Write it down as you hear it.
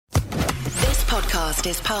podcast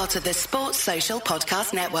is part of the Sports Social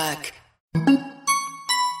Podcast Network.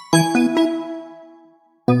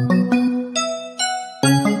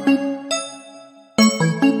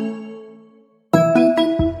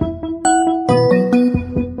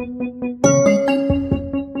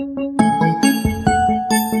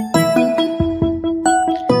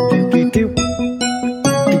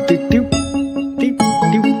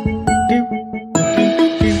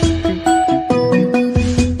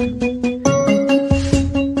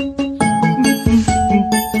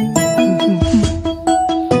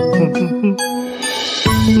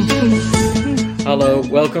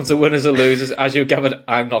 Welcome to Winners and Losers. As you gathered,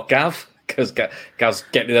 I'm not Gav, because Gav's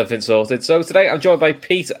getting everything sorted. So today I'm joined by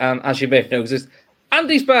Pete, and as you may have noticed,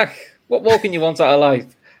 Andy's back. What more can you want out of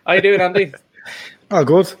life? How you doing, Andy? Oh,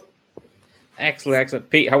 good. Excellent.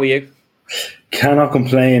 Pete, how are you? Cannot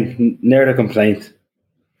complain. Near the complaint.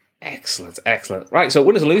 Excellent. Right, so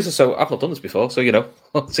Winners and Losers. So I've not done this before, so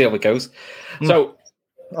we'll see how it goes. So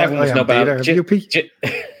everyone must know about Pete.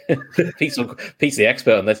 Pete's the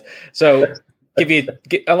expert on this. So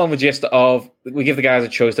along the gist of, we give the guys a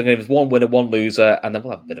choice. They're going to give us one winner, one loser, and then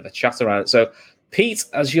we'll have a bit of a chat around it. So, Pete,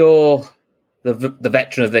 as you're the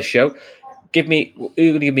veteran of this show, you're going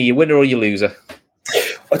to give me your winner or your loser?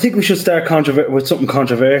 I think we should start with something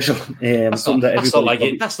controversial. That's not like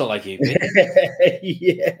you.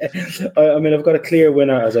 Yeah. I mean, I've got a clear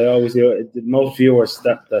winner, as I always do. Most viewers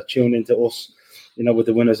that tune into us, with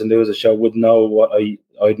the Winners and Losers show, would know what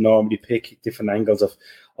I'd normally pick, different angles of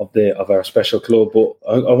our special club. But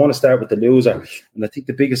I want to start with the loser, and I think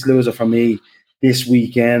the biggest loser for me this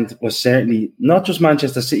weekend was certainly not just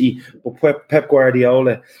Manchester City, but Pep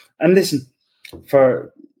Guardiola. And listen,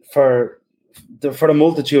 for the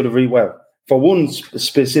multitude of for one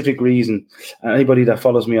specific reason, anybody that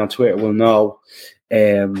follows me on Twitter will know.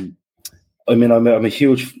 I'm a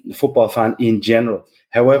huge football fan in general.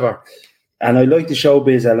 However, and I like the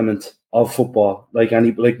showbiz element of football, like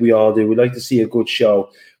we all do. We like to see a good show.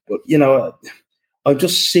 But, I'm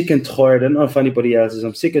just sick and tired. I don't know if anybody else is.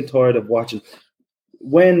 I'm sick and tired of watching.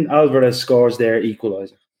 When Alvarez scores their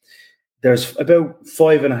equaliser, there's about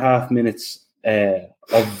 5.5 minutes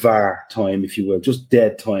of VAR time, if you will, just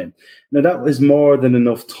dead time. Now, that was more than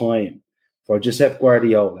enough time for Josep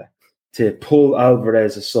Guardiola to pull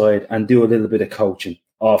Alvarez aside and do a little bit of coaching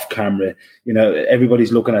off camera.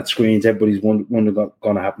 Everybody's looking at screens. Everybody's wondering what's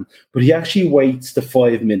going to happen. But he actually waits the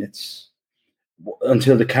 5 minutes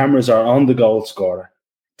until the cameras are on the goal scorer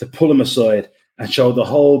to pull him aside and show the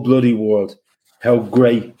whole bloody world how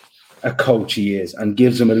great a coach he is, and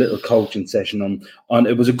gives him a little coaching session on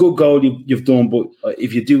it was a good goal you've done, but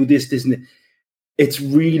if you do this and that, it's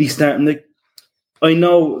really starting to. I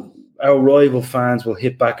know our rival fans will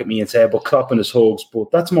hit back at me and say, but Klopp and his hugs, but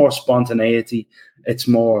that's more spontaneity. It's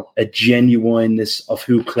more a genuineness of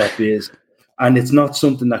who Klopp is. And it's not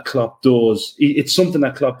something that Klopp does. It's something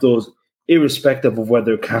that Klopp does irrespective of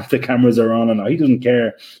whether the cameras are on or not. He doesn't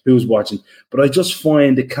care who's watching. But I just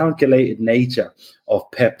find the calculated nature of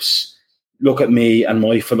Pep's look at me and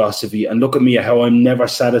my philosophy, and look at me how I'm never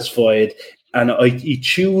satisfied. And he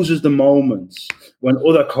chooses the moments when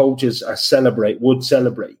other coaches would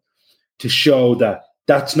celebrate to show that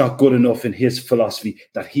that's not good enough in his philosophy,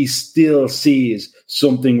 that he still sees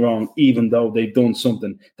something wrong, even though they've done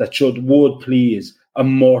something that would please a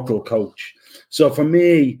mortal coach. So for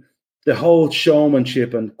me, the whole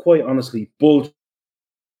showmanship and, quite honestly, bullshit,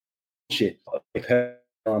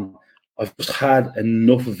 I've just had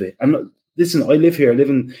enough of it. And listen, I live here,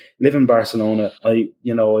 live in Barcelona. I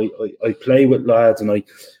play with lads, and I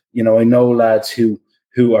know lads who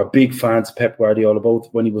are big fans of Pep Guardiola, both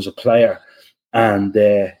when he was a player and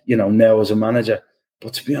now as a manager.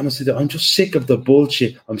 But to be honest with you, I'm just sick of the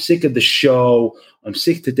bullshit. I'm sick of the show. I'm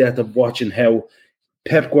sick to death of watching how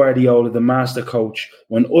Pep Guardiola, the master coach,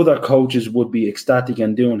 when other coaches would be ecstatic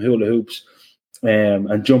and doing hula hoops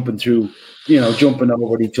and jumping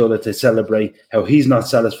over each other to celebrate, how he's not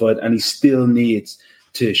satisfied and he still needs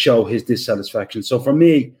to show his dissatisfaction. So for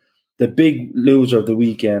me, the big loser of the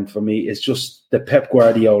weekend for me is just the Pep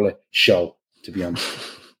Guardiola show, to be honest.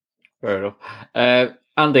 Fair enough.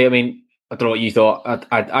 Andy, I mean, I don't know what you thought.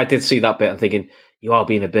 I did see that bit and thinking, you are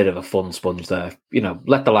being a bit of a fun sponge there.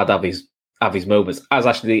 Let the lad have his moments. As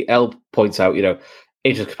actually L points out,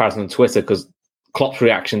 interesting comparison on Twitter, because Klopp's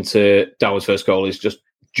reaction to Darwin's first goal is just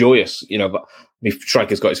joyous. But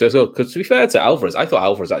striker's got his first goal. Because to be fair to Alvarez, I thought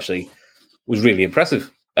Alvarez actually was really impressive.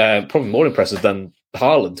 Probably more impressive than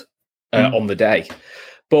Haaland on the day.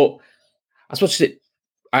 But I suppose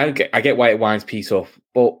I get why it winds Pete up,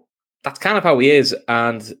 but that's kind of how he is.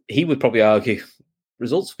 And he would probably argue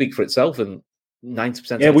results speak for itself. And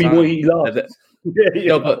 90% Yeah, of the time. we lost.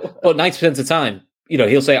 But 90% of the time,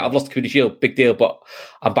 he'll say, I've lost the Community Shield, big deal, but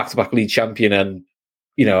I'm back-to-back league champion, and,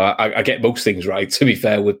 I get most things right, to be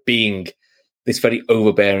fair, with being this very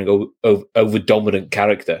overbearing, over-dominant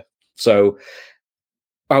character. So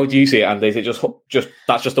how would you see it, Andy? Is it just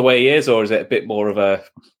that's just the way he is, or is it a bit more of a...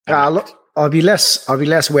 Look, I'll be less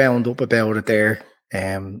wound up about it there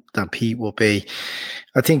than Pete will be.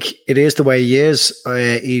 I think it is the way he is.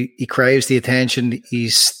 He craves the attention.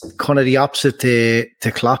 He's kind of the opposite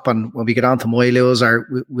to Klopp. And when we get on to my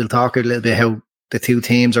loser, we'll talk a little bit how the two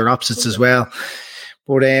teams are opposites as well.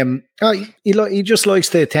 But he just likes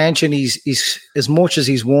the attention. He's as much as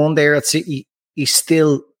he's won there at City, he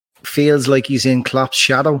still feels like he's in Klopp's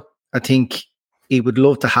shadow. I think he would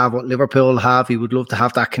love to have what Liverpool have. He would love to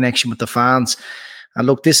have that connection with the fans. And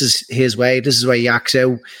look, this is his way. This is where he acts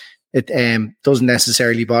out. It doesn't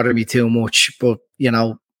necessarily bother me too much, but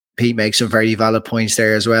Pete makes some very valid points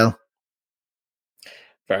there as well.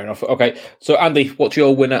 Fair enough. Okay, so Andy, what's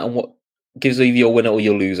your winner, and what gives either your winner or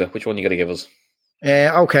your loser? Which one are you going to give us?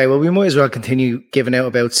 Okay, well, we might as well continue giving out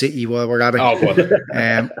about City while we're at it. Oh, go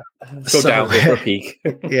on. Go down for a peek.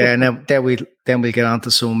 Yeah, and then we'll get on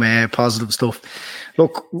to some positive stuff.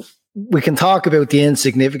 Look, we can talk about the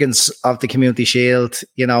insignificance of the Community Shield.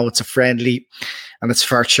 It's a friendly, and it's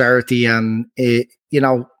for charity, and and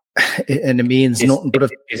it means nothing.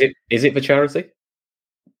 But is it for charity?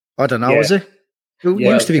 I don't know. Yeah. Is it? It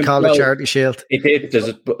used to be called a Charity Shield. It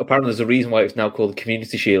did. Apparently, there's a reason why it's now called the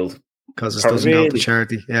Community Shield. Because it doesn't go to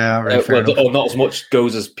charity. Yeah, right, or not as much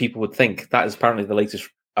goes as people would think. That is apparently the latest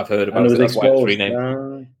I've heard about. So that's why it's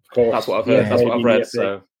renamed. That's what I've heard. That's what I've read.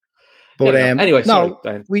 So, but anyway,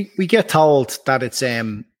 we get told that it's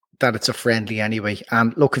a friendly anyway.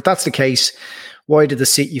 And look, if that's the case, why did the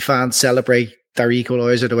City fans celebrate their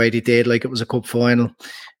equaliser the way they did, like it was a cup final?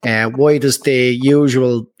 Why does the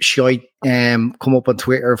usual shite come up on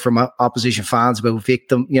Twitter from opposition fans about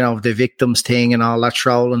the victims thing and all that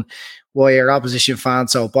trolling? Why are opposition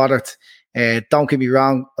fans so bothered? Don't get me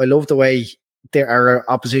wrong, I love the way our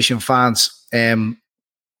opposition fans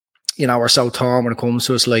are so torn when it comes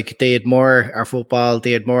to us. Like, they admire our football,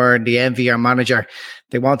 they envy our manager,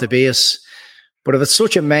 they want to be us. But if it's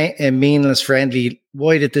such a meaningless friendly,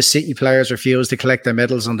 why did the City players refuse to collect their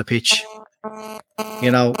medals on the pitch? They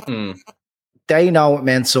know it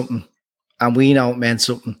meant something, and we know it meant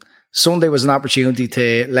something. Sunday was an opportunity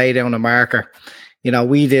to lay down a marker.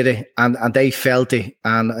 We did it, and they felt it.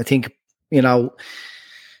 And I think, by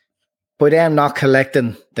them not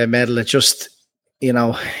collecting the medal, it just,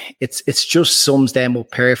 it's just sums them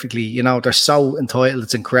up perfectly. They're so entitled,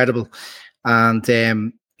 it's incredible. And,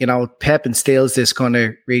 Pep instills this kind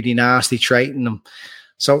of really nasty trait in them.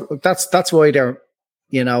 So that's why they're,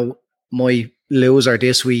 my loser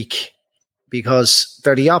this week, because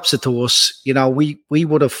they're the opposite to us. We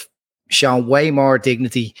would have shown way more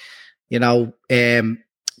dignity.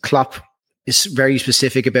 Klopp is very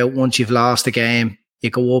specific about once you've lost a game, you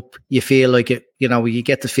go up, you feel like it, you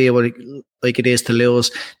get to feel like it is to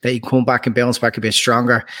lose, that you come back and bounce back a bit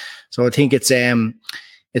stronger. So I think it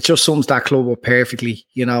just sums that club up perfectly,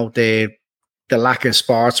 the lack of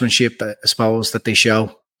sportsmanship that I suppose that they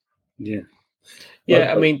show. Yeah.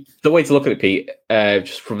 Yeah, I mean, the way to look at it, Pete,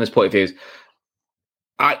 just from this point of view, is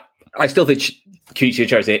I still think Community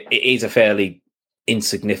Charity, it is a fairly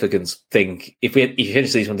insignificant thing. If you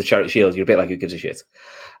finish these from the Charity Shield, you're a bit like, who gives a shit?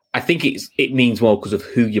 I think it means more because of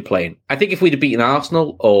who you're playing. I think if we'd have beaten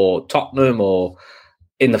Arsenal or Tottenham or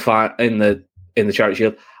in the Charity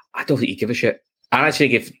Shield, I don't think you'd give a shit. And I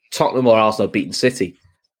think if Tottenham or Arsenal had beaten City,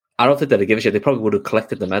 I don't think they'd give a shit. They probably would have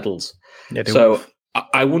collected the medals. Yeah, so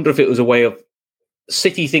I wonder if it was a way of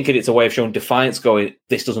City thinking it's a way of showing defiance, going,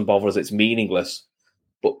 this doesn't bother us, it's meaningless.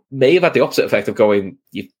 But may have had the opposite effect of going,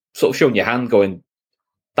 you've sort of shown your hand, going,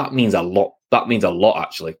 that means a lot. That means a lot,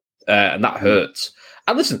 actually. And that hurts.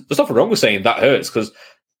 And listen, there's nothing wrong with saying that hurts, because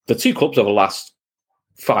the two clubs over the last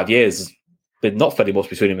 5 years has been not very much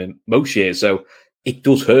between them in most years. So it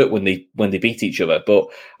does hurt when they beat each other. But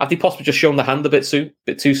have they possibly just shown the hand a bit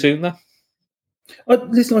too soon there?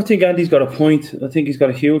 Listen, I think Andy's got a point. I think he's got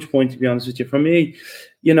a huge point, to be honest with you. For me,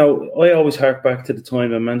 I always hark back to the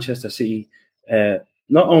time in Manchester City.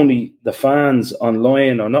 Not only the fans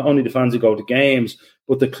online, or not only the fans who go to games,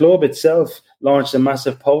 but the club itself launched a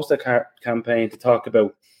massive poster campaign to talk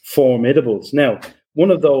about formidables. Now,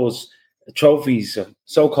 one of those trophies,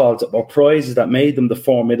 so-called, or prizes that made them the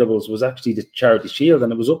formidables was actually the Charity Shield,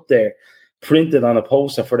 and it was up there, printed on a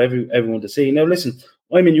poster for everyone to see. Now, listen,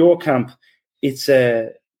 I'm in your camp. It's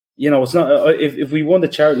it's not if we won the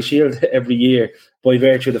Charity Shield every year by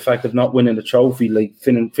virtue of the fact of not winning the trophy, like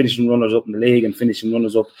finishing runners up in the league and finishing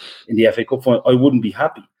runners up in the FA Cup final, I wouldn't be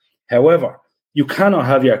happy. However, you cannot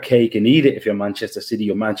have your cake and eat it if you're Manchester City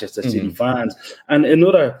or Manchester City fans. And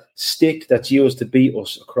another stick that's used to beat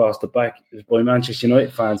us across the back is by Manchester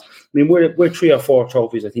United fans. I mean, we're 3 or 4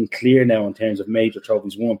 trophies, I think, clear now in terms of major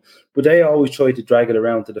trophies won. But they always try to drag it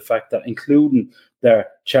around to the fact that, including their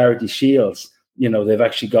Charity Shields, they've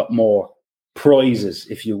actually got more prizes,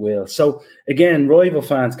 if you will. So again, rival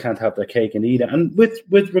fans can't have their cake and eat it. And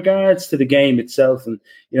with regards to the game itself, and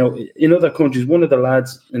in other countries, one of the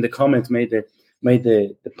lads in the comments made the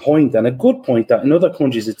point, and a good point, that in other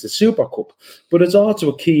countries it's a Super Cup, but it's also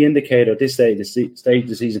a key indicator at this stage of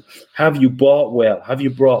the season. Have you bought well? Have you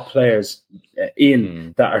brought players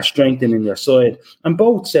in that are strengthening your side? And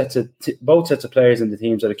both sets of players in the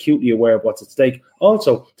teams are acutely aware of what's at stake.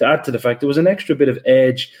 Also, to add to the fact, there was an extra bit of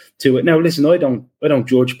edge to it. Now, listen, I don't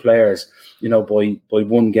judge players, by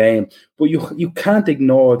one game, but you can't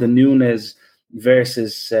ignore the Núñez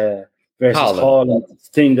versus Haaland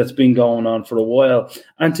thing that's been going on for a while.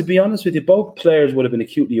 And to be honest with you, both players would have been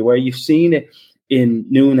acutely aware. You've seen it in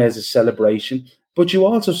Núñez's celebration, but you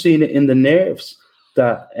also seen it in the nerves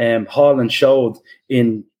that Haaland showed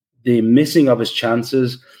in the missing of his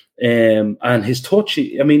chances and his touch.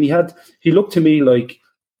 I mean, he looked to me like,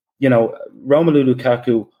 Romelu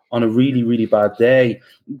Lukaku on a really, really bad day.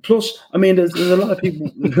 Plus, I mean, there's a lot of people,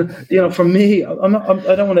 for me,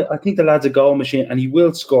 I think the lad's a goal machine and he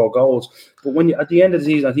will score goals. But at the end of the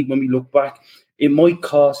season, I think when we look back, it might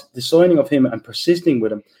cost the signing of him and persisting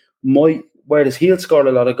with him whereas he'll score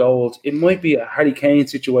a lot of goals, it might be a Harry Kane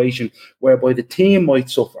situation whereby the team might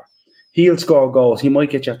suffer. He'll score goals. He might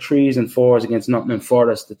get your 3s and 4s against Nottingham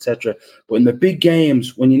Forest, etc. But in the big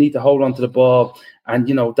games, when you need to hold on to the ball, and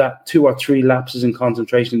that 2 or 3 lapses in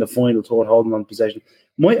concentration in the final third, holding on possession,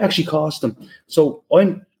 might actually cost them. So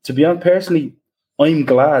to be honest, personally, I'm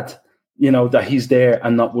glad that he's there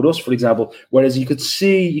and not with us, for example. Whereas you can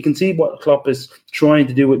see what Klopp is trying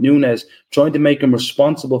to do with Núñez, trying to make him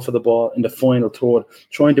responsible for the ball in the final third,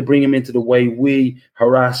 trying to bring him into the way we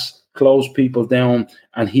harass, close people down,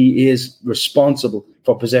 and he is responsible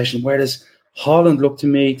for possession. Whereas Haaland looked to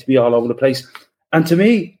me to be all over the place. And to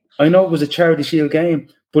me, I know it was a Charity Shield game,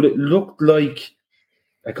 but it looked like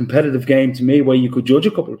a competitive game to me where you could judge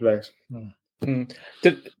a couple of players.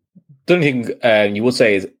 The only thing you would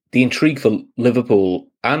say is the intrigue for Liverpool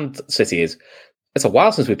and City is it's a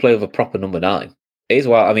while since we played with a proper number 9. It is a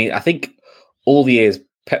while. I mean, I think all the years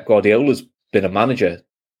Pep Guardiola's been a manager,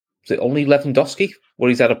 is it only Lewandowski where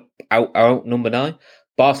he's had a out number 9?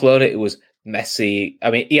 Barcelona, it was Messi.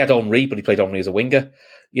 I mean, he had Henry, but he played Henry as a winger.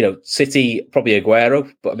 City, probably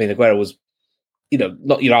Aguero, but I mean, Aguero was,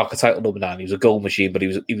 not your archetypal number 9. He was a goal machine, but he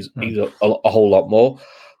was a whole lot more.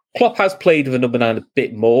 Klopp has played with a number 9 a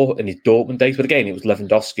bit more in his Dortmund days, but again, it was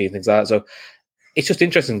Lewandowski and things like that. So it's just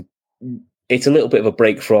interesting. It's a little bit of a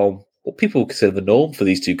break from what people consider the norm for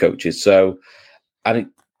these two coaches. So,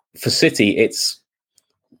 for City,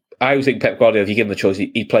 I always think Pep Guardiola, if you give him the choice,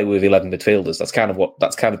 he'd play with 11 midfielders. That's kind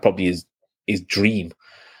of probably his dream.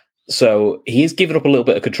 So he is giving up a little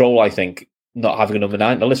bit of control, I think, not having a number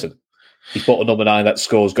 9. Now listen, he's bought a number 9 that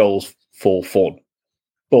scores goals for fun.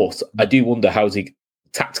 But I do wonder how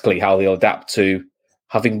they'll adapt to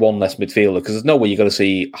having one less midfielder, because there's no way you're going to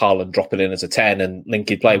see Haaland dropping in as a 10 and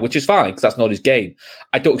linking play, which is fine because that's not his game.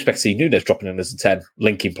 I don't expect to see Núñez dropping in as a 10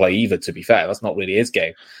 linking play either, to be fair. That's not really his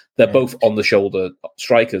game. They're both on-the-shoulder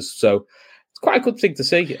strikers, so it's quite a good thing to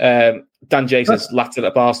see. Dan Jason's lapped it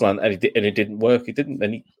at Barcelona and it didn't work. He didn't,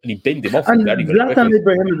 and he binned him off. And Zlatan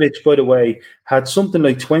Ibrahimovic, by the way, had something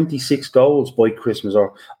like 26 goals by Christmas,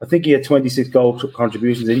 or I think he had 26 goal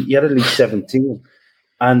contributions. He had at least 17.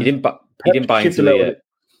 And he didn't buy into the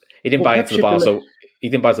bar, so he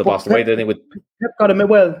didn't buy into the Barca way, didn't he? Pep got him.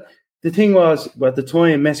 Well, the thing was, at the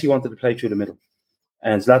time, Messi wanted to play through the middle,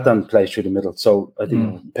 and Zlatan plays through the middle. So I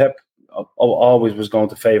think Pep always was going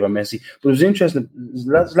to favour Messi. But it was interesting.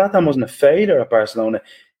 Zlatan wasn't a failure at Barcelona.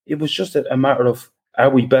 It was just a matter of,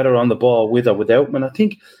 are we better on the ball with or without him? And I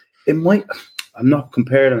think it might. I'm not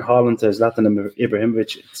comparing Haaland to Zlatan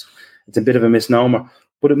Ibrahimovic. It's a bit of a misnomer.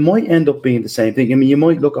 But it might end up being the same thing. I mean, you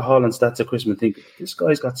might look at Haaland's stats at Christmas and think, this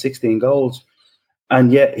guy's got 16 goals,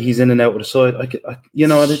 and yet he's in and out of the side. I think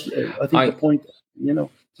the point,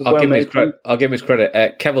 I'll give him his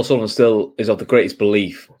credit. Kevin Sullivan still is of the greatest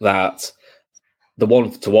belief that the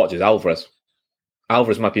one to watch is Alvarez.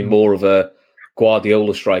 Alvarez might be more of a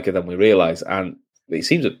Guardiola striker than we realise, and it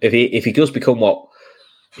seems that if he does become what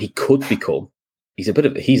he could become, he's a bit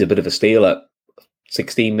of a steal at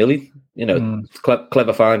 16 million.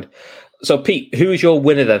 Clever find. So, Pete, who is your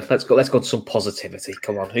winner then? Let's go to some positivity.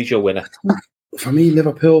 Come on, who's your winner? For me,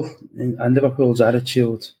 Liverpool and Liverpool's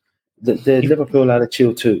attitude. The Liverpool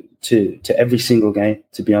attitude to every single game,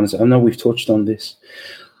 to be honest. I know we've touched on this,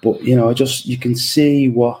 but you can see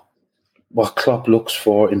what Klopp looks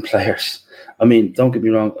for in players. I mean, don't get me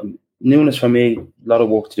wrong. Nunes, for me, a lot of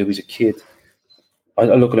work to do. He's a kid. I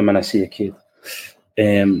look at him and I see a kid.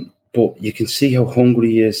 But you can see how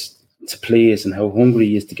hungry he is to play and how hungry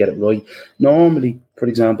he is to get it right. Normally, for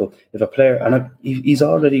example, if a player he's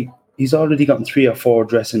already gotten 3 or 4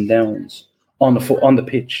 dressing downs on the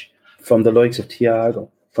pitch from the likes of Thiago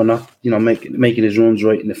for not making his runs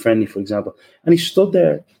right in the friendly, for example, and he stood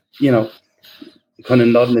there, kind of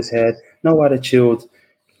nodding his head, no attitude,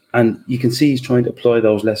 and you can see he's trying to apply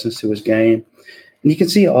those lessons to his game, and you can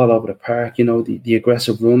see it all over the park. The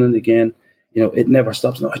aggressive running again. It never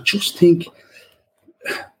stops. No, I just think.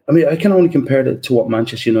 I mean, I can only compare it to what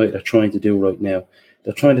Manchester United are trying to do right now.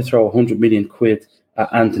 They're trying to throw 100 million quid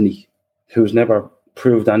at Anthony, who's never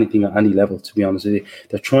proved anything at any level, to be honest with you.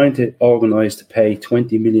 They're trying to organise to pay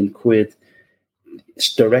 20 million quid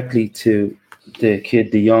directly to the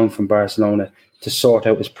kid, De Jong from Barcelona, to sort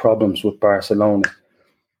out his problems with Barcelona.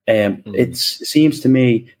 It seems to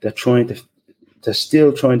me they're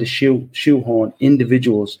still trying to shoehorn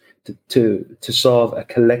individuals to solve a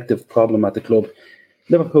collective problem at the club.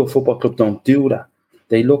 Liverpool Football Club don't do that.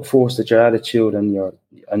 They look first at your attitude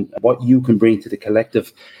and what you can bring to the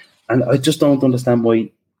collective. And I just don't understand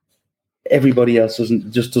why everybody else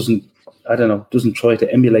doesn't try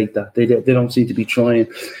to emulate that. They don't seem to be trying.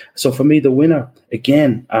 So for me, the winner,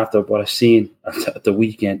 again, after what I've seen at the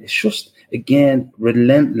weekend, is just, again,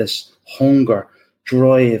 relentless hunger,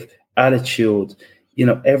 drive, attitude.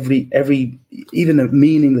 Every even a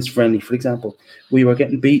meaningless friendly. For example, we were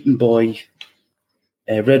getting beaten by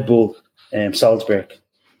Red Bull Salzburg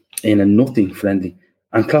in a nothing friendly,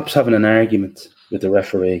 and Klopp's having an argument with the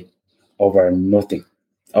referee over nothing.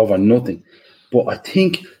 But I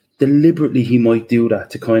think deliberately he might do that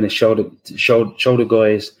to kind of show the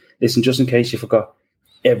guys, listen, just in case you forgot,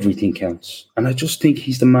 everything counts. And I just think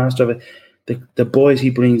he's the master of it. The boys he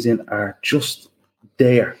brings in are just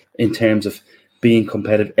there in terms of being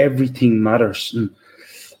competitive. Everything matters. And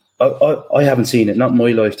I haven't seen it, not in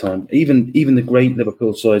my lifetime. Even the great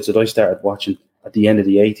Liverpool sides that I started watching at the end of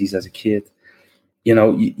the 80s as a kid,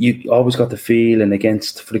 you always got the feeling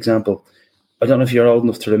against, for example, I don't know if you're old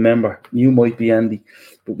enough to remember, you might be, Andy,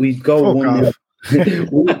 but we'd go 1-0.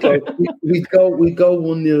 we'd go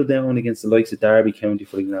 1-0 down against the likes of Derby County,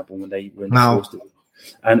 for example, when they were in the first division,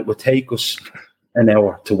 and it would take us an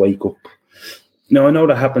hour to wake up. Now, I know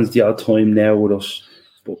that happens the odd time now with us,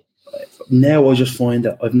 but now I just find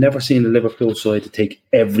that I've never seen a Liverpool side to take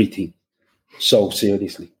everything so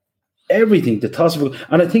seriously. Everything, the toss of,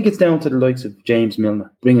 and I think it's down to the likes of James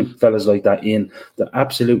Milner, bringing fellas like that in that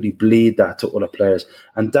absolutely bleed that to other players.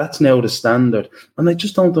 And that's now the standard. And I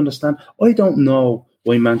just don't understand. I don't know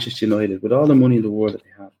why Manchester United, with all the money in the world that they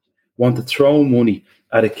have, want to throw money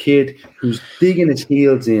at a kid who's digging his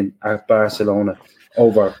heels in at Barcelona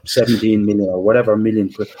over 17 million or whatever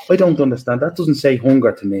million. I don't understand. That doesn't say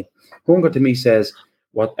hunger to me. Hunger to me says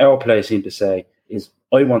what our players seem to say is,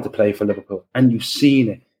 I want to play for Liverpool. And you've seen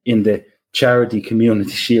it in the charity community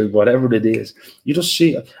shield, whatever it is. You just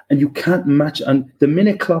see it and you can't match. And the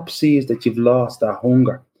minute Klopp sees that you've lost that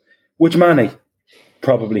hunger, which Mane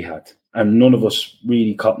probably had, and none of us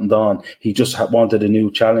really cottoned on, he just wanted a new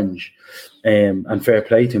challenge, and fair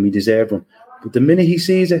play to him, he deserved one. But the minute he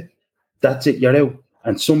sees it, that's it, you're out.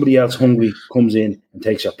 And somebody else hungry comes in and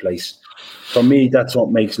takes your place. For me, that's what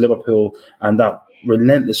makes Liverpool and that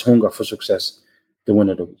relentless hunger for success the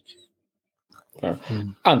winner of the week.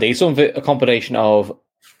 Andy, some of it a combination of,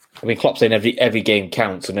 I mean, Klopp saying every game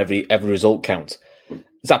counts and every result counts.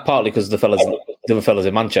 Is that partly because the other fellas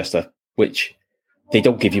in Manchester, which they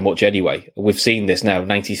don't give you much anyway? We've seen this now: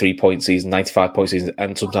 93-point season, 95-point season,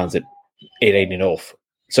 and sometimes it ain't enough.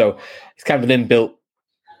 So it's kind of an inbuilt,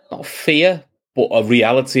 not fear, but a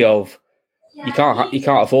reality of you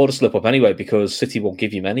can't afford to slip up anyway because City won't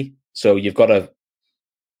give you many. So you've got to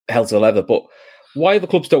hell to the leather. But why the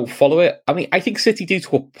clubs don't follow it? I mean, I think City do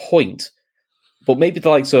to a point, but maybe the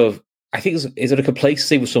likes of, I think, is it a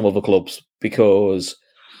complacency with some other clubs? Because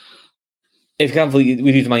if, for example, we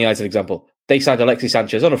use Man United example, they signed Alexis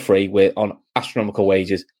Sanchez on a free on astronomical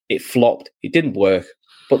wages. It flopped. It didn't work,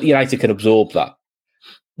 but United can absorb that.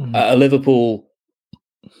 At Liverpool,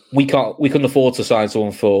 we couldn't afford to sign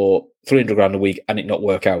someone for $300,000 a week and it not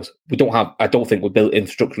work out. I don't think we're built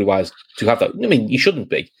infrastructurally wise to have that. I mean, you shouldn't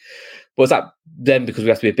be. But is that then because we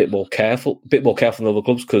have to be a bit more careful than other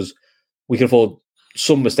clubs because we can afford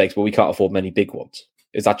some mistakes, but we can't afford many big ones?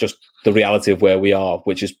 Is that just the reality of where we are,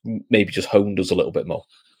 which is maybe just honed us a little bit more?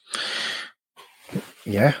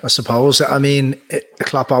 Yeah, I suppose. I mean,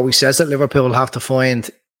 Klopp always says that Liverpool have to find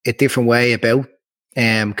a different way about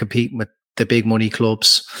competing with the big money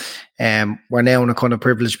clubs. We're now in a kind of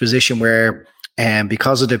privileged position where,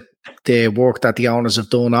 because of the work that the owners have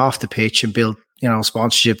done off the pitch and built,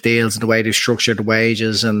 sponsorship deals and the way they've structured the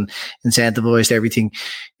wages and incentivized everything,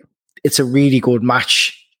 it's a really good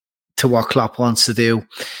match to what Klopp wants to do.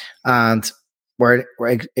 And we're,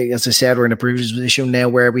 as I said, we're in a privileged position now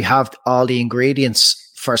where we have all the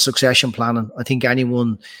ingredients for succession planning. I think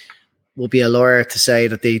anyone will be a liar to say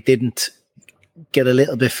that they didn't get a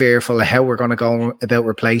little bit fearful of how we're going to go about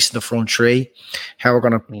replacing the front three, how we're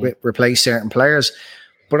going to replace certain players.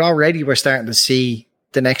 But already we're starting to see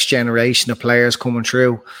the next generation of players coming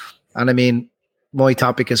through. And I mean, my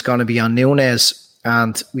topic is going to be on Núñez,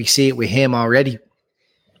 and we see it with him already.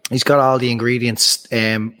 He's got all the ingredients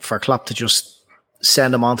for Klopp to just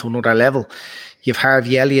send him on to another level. You've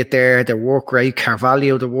Harvey Elliott there, the work rate,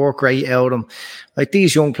 Carvalho, the work rate out of him. Like,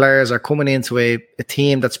 these young players are coming into a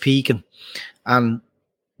team that's peaking, and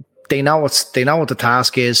they know what the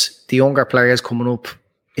task is. The younger players coming up,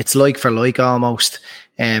 it's like for like almost.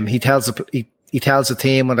 He tells the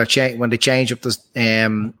team when they change up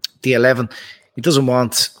the 11, he doesn't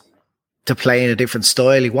want to play in a different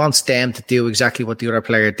style. He wants them to do exactly what the other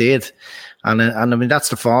player did, and I mean, that's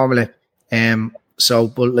the formula.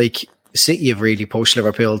 But like, City have really pushed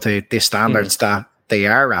Liverpool to the standards that they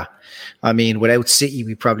are at. I mean, without City,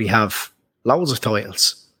 we probably have loads of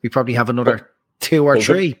titles. We probably have another 2 or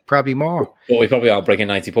 3, probably more. Well, we probably are breaking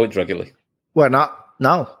 90 points regularly. Well,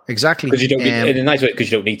 no, exactly. Because you don't need, in a nice way,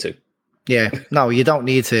 because you don't need to. Yeah, no, you don't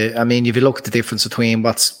need to. I mean, if you look at the difference between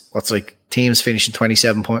what's like teams finishing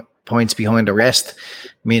 27 points behind the rest,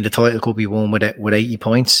 I mean, the title could be won with 80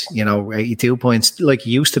 points, 82 points, like it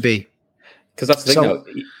used to be. Because that's the thing, though.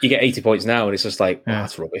 You get 80 points now, and it's just like,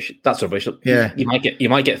 that's rubbish. That's rubbish. Yeah, you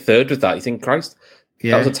might get third with that. You think, Christ,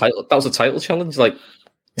 that was a title challenge like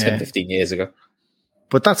 10, 15 years ago.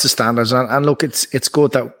 But that's the standards, and look, it's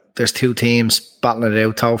good that there's 2 teams battling it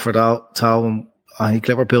out toe for toe. And I think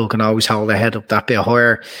Liverpool can always hold their head up that bit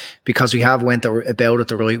higher because we have went about it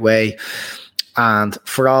the right way. And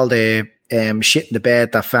for all the shit in the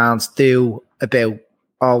bed that fans do about,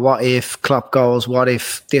 what if Klopp goes? What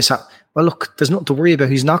if this? Well, look, there's nothing to worry about.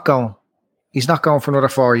 He's not going. He's not going for another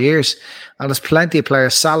 4 years. And there's plenty of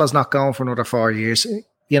players. Salah's not going for another 4 years.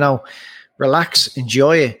 Relax,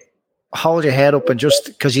 enjoy it, hold your head up, and just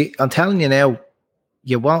because I'm telling you now,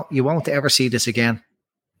 you won't ever see this again.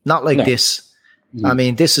 Not like this. I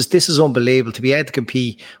mean, this is unbelievable to be able to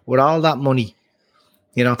compete with all that money.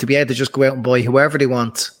 To be able to just go out and buy whoever they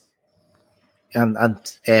want and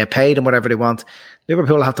pay them whatever they want.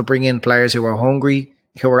 Liverpool have to bring in players who are hungry,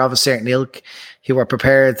 who are of a certain ilk, who are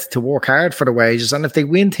prepared to work hard for the wages. And if they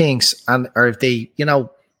win things or if they,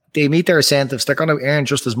 they meet their incentives, they're going to earn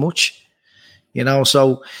just as much.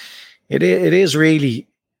 So it is really,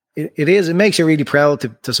 it makes you really proud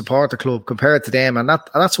to support the club compared to them. And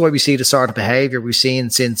that's why we see the sort of behaviour we've seen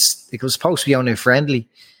since it was supposed to be only friendly.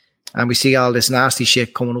 And we see all this nasty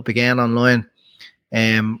shit coming up again online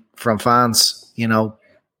from fans, digging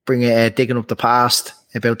up the past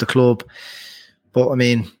about the club. But I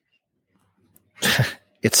mean,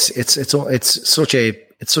 it's such a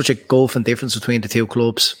gulfing difference between the 2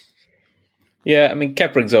 clubs. Yeah, I mean,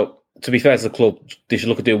 Kev brings up, to be fair to the club, they should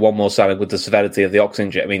look at doing one more signing with the severity of the Ox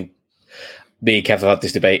injury. I mean, me and Kev have had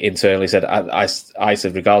this debate internally. Said I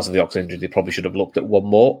said, regardless of the Ox injury, they probably should have looked at one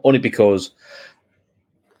more, only because,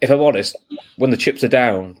 if I'm honest, when the chips are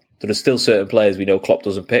down, there are still certain players we know Klopp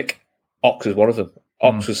doesn't pick. Ox is one of them.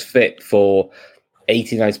 Ox was fit for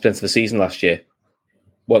 80-90% of the season last year.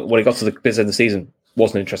 When he got to the business end of the season,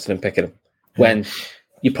 wasn't interested in picking him. When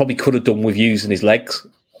you probably could have done with using his legs,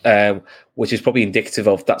 which is probably indicative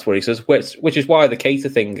of that's where he says. Which is why the Keita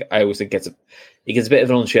thing, I always think he gets a bit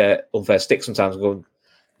of an unfair stick sometimes.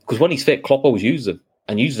 Because when he's fit, Klopp always uses him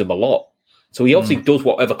and uses him a lot. So he obviously does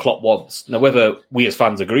whatever Klopp wants. Now, whether we as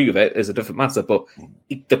fans agree with it is a different matter, but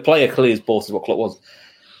the player clearly bought what Klopp wants.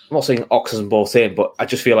 I'm not saying Ox hasn't bought in, but I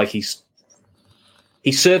just feel like he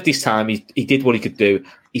served his time. He did what he could do.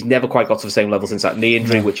 He's never quite got to the same level since that knee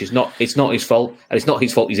injury, which is not his fault, and it's not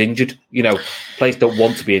his fault he's injured. Players don't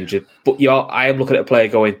want to be injured, but I am looking at a player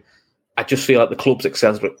going, I just feel like the club's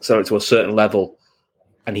accelerate to a certain level,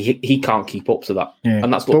 and he can't keep up to that,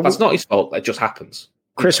 and that's not his fault. It just happens.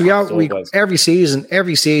 Chris, we every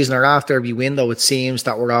season or after every win, though, it seems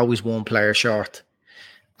that we're always one player short.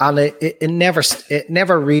 And it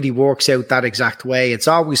never really works out that exact way. It's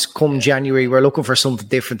always come January, we're looking for something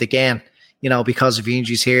different again, because of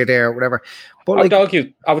injuries here, there, or whatever. But I would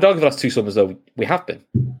argue the last 2 summers, though, we have been.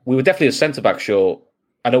 We were definitely a centre-back short.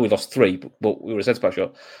 I know we lost 3, but we were a centre-back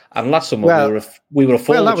short. And last summer, we were a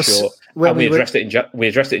forward short, and we addressed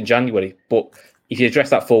it in January. But if you address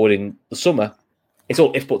that forward in the summer, it's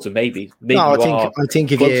all if, buts, and maybe. No, I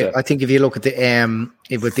think if you look at the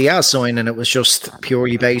with the Diaz signing, it was just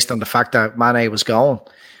purely based on the fact that Mane was gone,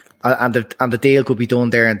 and the deal could be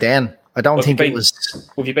done there and then. I don't think it was.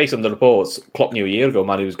 Well, if you base on the reports, Klopp knew a year ago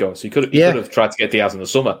Mane was going, so you could have tried to get Diaz in the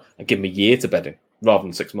summer and give him a year to bed in rather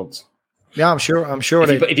than 6 months. Yeah, I'm sure.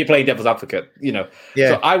 If you play devil's advocate, Yeah.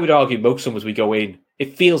 So I would argue most summers we go in,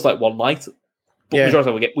 it feels like one night, but majority of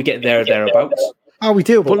the time we get there or thereabouts. Oh, we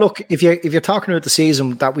do. But look, if you're talking about the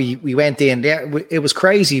season that we went in, it was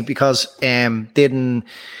crazy because didn't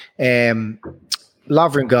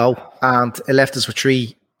Lovren go, and it left us with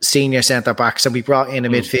 3 senior centre backs, and we brought in a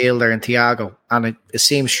midfielder in Thiago, and it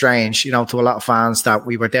seems strange, to a lot of fans that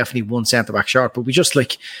we were definitely 1 centre back short, but we just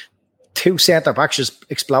 2 centre backs just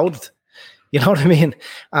exploded. You know what I mean?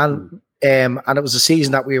 And it was a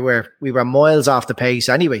season that we were miles off the pace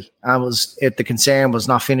anyway, and the concern was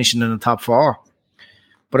not finishing in the top 4.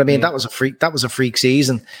 But I mean, that was a freak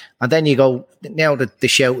season. And then you go, now that the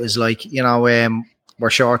shout is we're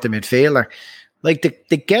short a midfielder.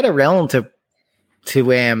 They get around to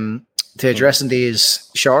addressing these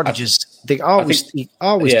shortages. They always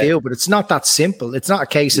do, but it's not that simple. It's not a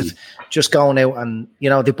case of just going out and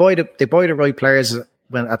they buy the right players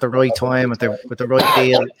at the right time with the right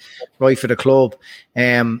deal, right for the club.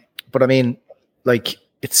 But I mean, it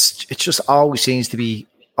just always seems to be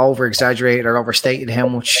over exaggerated or overstated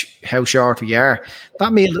how short we are.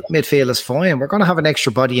 That midfield is fine. We're going to have an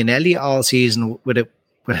extra body in Elliott all season with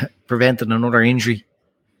preventing another injury.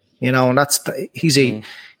 And he's a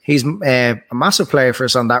massive player for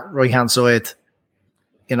us on that right hand side.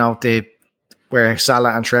 Where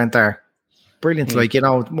Salah and Trent are brilliant,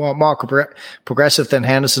 more progressive than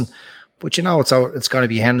Henderson. But it's going to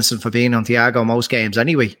be Henderson for being on Thiago most games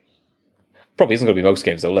anyway. Probably isn't going to be most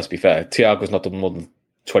games though. Let's be fair. Thiago's not done more than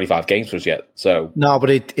 25 games for us yet. So no, but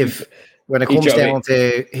when it comes down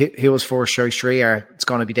to who was first choice 3, it's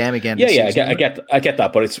going to be them again. Yeah, I get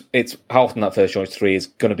that, but it's how often that first choice 3 is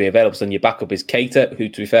going to be available. So then your backup is Keita, who,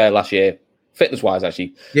 to be fair, last year, fitness wise,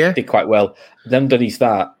 actually did quite well. Then underneath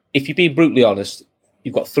that, if you're being brutally honest,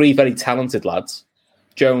 you've got 3 very talented lads: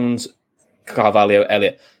 Jones, Carvalho,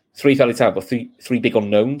 Elliott. 3 fairly talented, but 3 big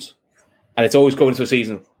unknowns. And it's always going into a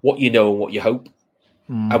season what you know and what you hope.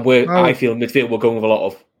 And I feel in midfield we're going with a lot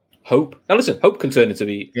of hope. Now listen, hope can turn into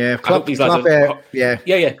be. Yeah, Klopp, these lads yeah.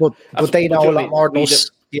 But they know a lot more than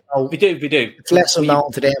us. We do. It's less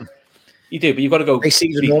unknown to them. You do, but you've got to go. They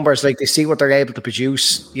see the numbers, they see what they're able to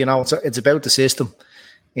produce. It's about the system.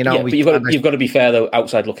 But you've got to be fair though.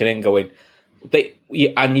 Outside looking in, going.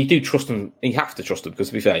 And you do trust them. You have to trust them because,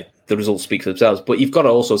 to be fair, the results speak for themselves. But you've got to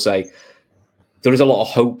also say there is a lot of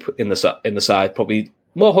hope in the side. Probably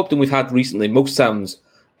more hope than we've had recently. Most times,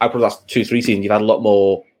 over the last 2-3 seasons, you've had a lot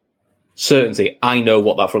more certainty. I know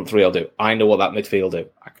what that front 3 will do. I know what that midfield will do.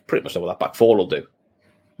 I pretty much know what that back 4 will do.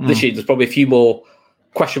 This year, there's probably a few more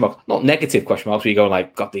question marks, not negative question marks, where you're going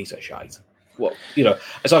God, these are shite. Well,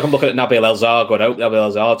 it's like I'm looking at Nabil El Zar going, I hope Nabil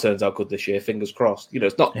El Zar turns out good this year, fingers crossed.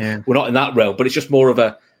 It's not, we're not in that realm, but it's just more of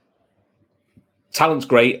a talent's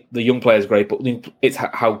great, the young player's great, but it's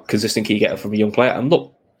how consistent can you get from a young player? And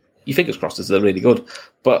look, your fingers crossed is they're really good.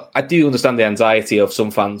 But I do understand the anxiety of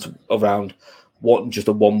some fans around wanting just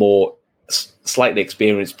one more slightly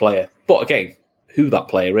experienced player. But again, who that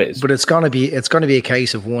player is. But it's gonna be a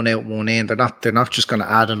case of one out, one in. They're not just gonna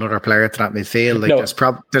add another player to that midfield.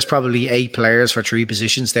 There's probably 8 players for 3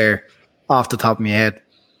 positions there off the top of my head.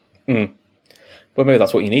 But maybe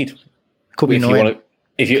that's what you need. Could be 9.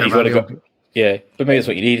 If you want to go, but maybe that's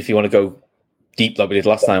what you need if you want to go deep like we did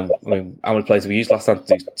last time. I mean, how many players have we used last time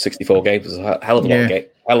to do 64 games? It's a hell of a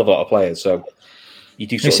lot of players. So we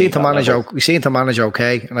seem to manage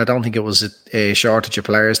okay, and I don't think it was a shortage of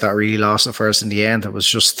players that really lost it for us in the end. It was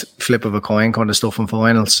just flip of a coin kind of stuff in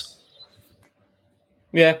finals.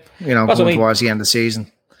 Yeah, going towards the end of the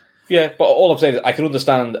season. Yeah, but all I'm saying is I can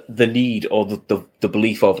understand the need or the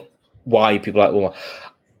belief of why people are like, well,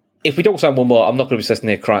 if we don't sign one more, I'm not going to be sitting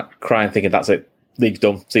there crying thinking that's it, league's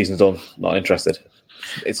done, season's done, not interested.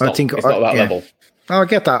 It's not that level. Oh, I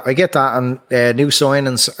get that, and new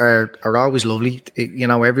signings are always lovely.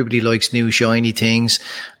 Everybody likes new shiny things,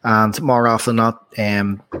 and more often than not,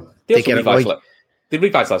 they get it right. They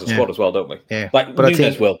revitalise the squad as well, don't they? Yeah, but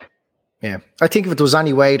Nunes will. Yeah, I think if there was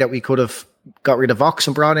any way that we could have got rid of Ox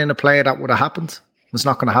and brought in a player, that would have happened. It's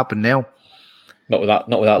not going to happen now. Not without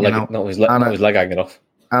leg, not with his leg hanging off.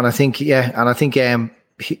 And I think, he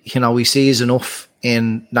sees enough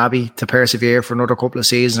in Naby to persevere for another couple of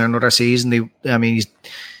seasons or another season.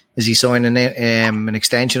 Is he signing an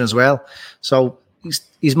extension as well? So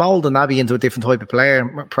he's moulding Naby into a different type of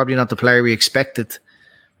player. Probably not the player we expected,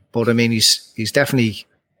 but I mean, he's definitely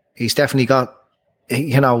got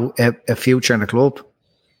a future in the club.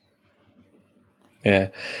 Yeah,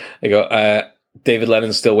 there you go. David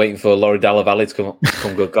Lennon's still waiting for Laurie Dalla to come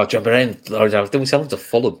good. God, jump around. Laurie Dalla, didn't we sell him to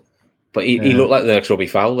Fulham? But he looked like the next Robbie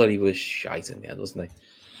Fowler. He was shite in the end, wasn't he?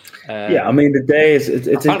 I mean, the days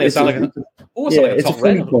it's a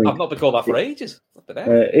funny point. I've not been called that for ages.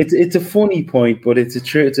 It's a funny point, but it's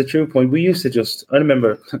a true point. We used to I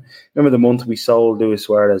remember the month we sold Luis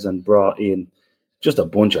Suarez and brought in just a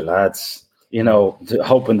bunch of lads,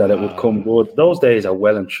 hoping that it would come good. Those days are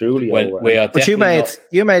well and truly over. But you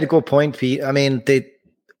made a good point, Pete. I mean, they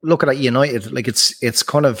looking at United, like it's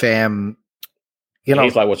kind of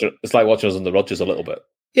it's like watching us on the Rodgers a little bit.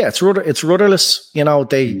 Yeah, it's rudderless.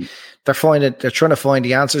 They're trying to find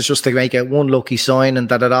the answers just to make it one lucky sign and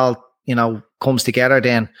that it all comes together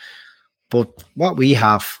then. But what we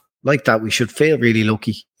have like that, we should feel really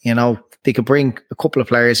lucky. They could bring a couple of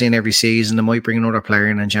players in every season. They might bring another player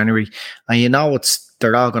in January, and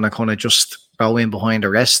they're all going to kind of just throw in behind the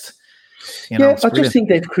rest. I just think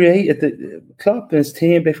they've created the Klopp and his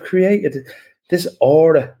team. They've created this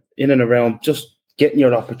aura in and around just getting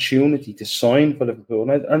your opportunity to sign for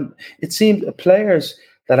Liverpool, and it seems the players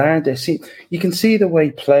that aren't there. You can see the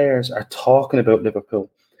way players are talking about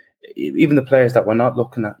Liverpool. Even the players that we're not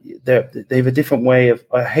looking at, they have a different way of.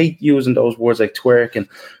 I hate using those words like twerking,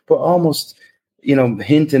 but almost,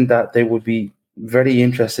 hinting that they would be very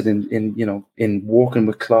interested in working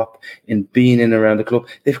with Klopp, in being in and around the club.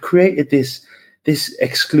 They've created this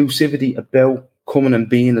exclusivity about coming and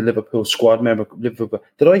being a Liverpool squad member,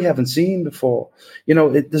 that I haven't seen before.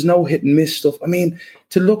 There's no hit and miss stuff. I mean,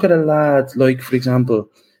 to look at a lad like, for example,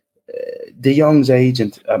 De Jong's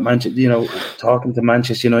agent at Manchester, talking to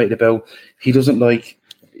Manchester United about he doesn't like,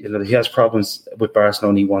 he has problems with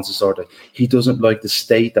Barcelona. He wants to sort of. He doesn't like the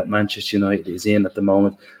state that Manchester United is in at the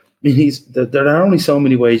moment. I mean, there are only so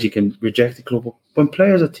many ways you can reject the club. But when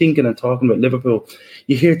players are thinking and talking about Liverpool,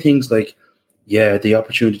 you hear things like, "Yeah, the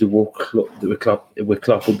opportunity to work with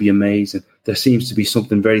Klopp would be amazing. There seems to be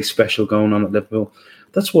something very special going on at Liverpool."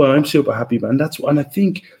 That's why I'm super happy, man. And I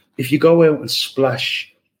think if you go out and splash,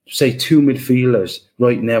 say, two midfielders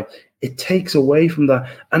right now, it takes away from that.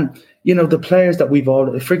 And, the players that we've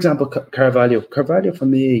all, for example, Carvalho for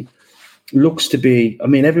me looks to be, I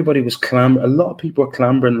mean, everybody was clambering, a lot of people were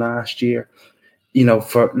clambering last year,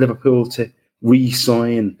 for Liverpool to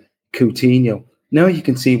re-sign Coutinho. Now you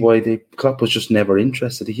can see why the Klopp was just never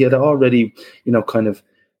interested. He had already, kind of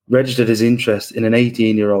registered his interest in an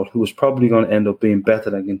 18-year-old who was probably going to end up being better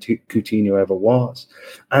than Coutinho ever was.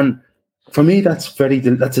 And for me, that's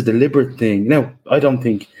a deliberate thing. Now, I don't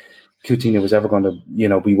think Coutinho was ever going to,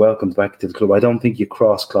 be welcomed back to the club. I don't think you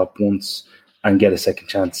cross Klopp once and get a second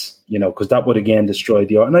chance, because that would again destroy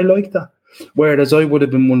the art. And I like that. Whereas I would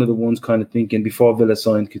have been one of the ones kind of thinking before Villa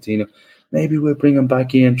signed Coutinho, maybe we'll bring him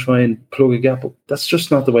back in, try and plug a gap. But that's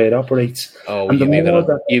just not the way it operates. Oh, and you may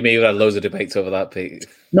have had loads of debates over that, Pete.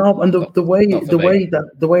 No, and the way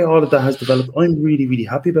all of that has developed, I'm really, really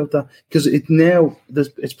happy about that, because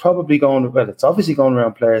it's probably going, well, it's obviously going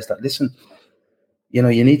around players that, listen,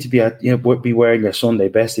 you need to be wearing your Sunday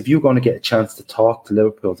best. If you're going to get a chance to talk to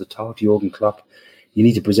Liverpool, to talk to Jurgen Klopp, you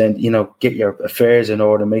need to present, get your affairs in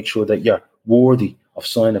order, make sure that you're worthy of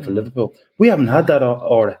signing for Liverpool. We haven't had that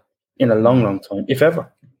order in a long, long time, if ever.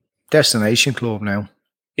 Destination club now.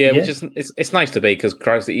 Yeah. Which is it's nice to be, because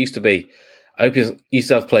Christ, it used to be. I hope he used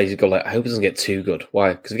to have players who go like, I hope he doesn't get too good.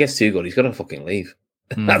 Why? Because if he gets too good, he's going to fucking leave.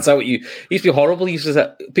 That's how it used to be horrible.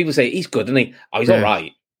 People say he's good, isn't he? Oh, he's all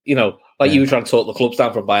right. You were trying to talk the clubs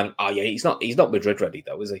down from Bayern. Oh yeah, he's not Madrid ready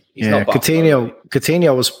though, is he? He's not.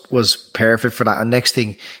 Coutinho was perfect for that. And next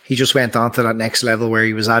thing, he just went on to that next level where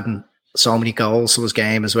he was adding so many goals to his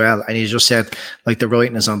game as well. And he just said, like, the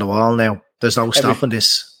writing is on the wall now. There's no stopping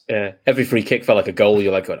this. Yeah, every free kick felt like a goal.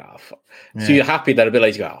 You're like, oh fuck. Yeah. So you're happy that a bit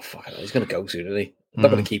later you go, oh fuck, he's going to go soon, isn't he? I'm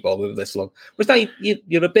not going to keep on with this long. But now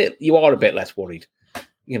you are a bit less worried,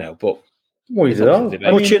 but worried at all.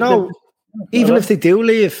 But even if they do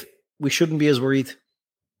leave, we shouldn't be as worried.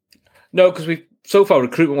 No, because we've so far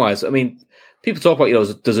recruitment wise. I mean, people talk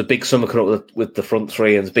about there's a big summer coming up with the front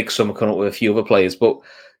three, and there's a big summer coming up with a few other players. But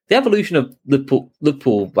the evolution of Liverpool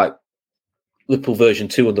version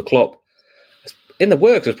 2 on the Klopp, in the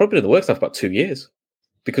works. It's probably in the works now for about 2 years.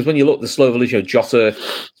 because when you look at the slow evolution, Jota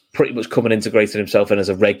pretty much come and integrated himself in as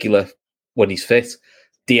a regular when he's fit.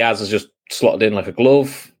 Diaz has just slotted in like a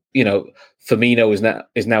glove. Firmino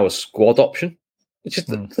is now a squad option. It's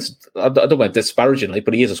just I don't mean disparagingly,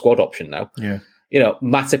 but he is a squad option now. Yeah.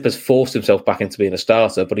 Matip has forced himself back into being a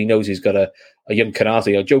starter, but he knows he's got a young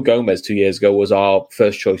Canati. Joe Gomez 2 years ago was our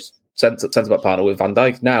first choice centre-back partner with Van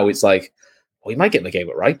Dijk. Now it's like, we might get in the game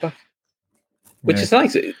at right back, which is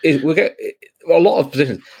nice. We get a lot of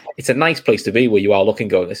positions. It's a nice place to be where you are looking,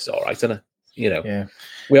 going, this is all right, isn't it?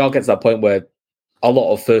 We all get to that point where a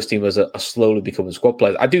lot of first teamers are slowly becoming squad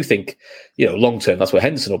players. I do think, long term, that's where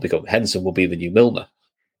Henderson will become. Henderson will be the new Milner.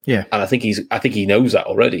 Yeah, and I think he knows that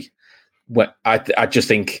already. I just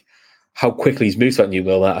think how quickly he's moved to that new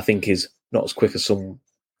Milner, I think is not as quick as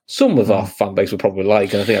some of our fan base would probably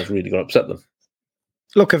like, and I think that's really going to upset them.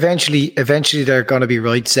 Look, eventually they're going to be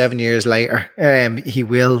right 7 years later. He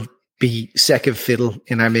will be second fiddle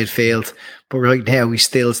in our midfield, but right now he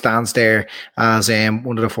still stands there as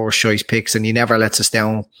one of the first choice picks, and he never lets us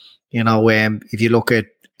down. If you look at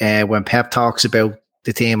when Pep talks about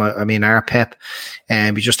the team, I mean our Pep,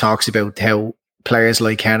 he just talks about how players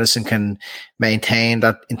like Henderson can maintain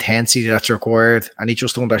that intensity that's required, and he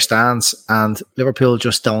just understands. And Liverpool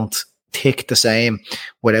just don't tick the same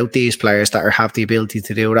without these players that have the ability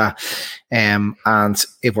to do that. And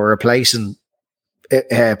if we're replacing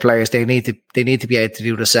players, they need to be able to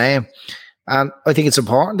do the same. And I think it's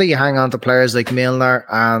important that you hang on to players like Milner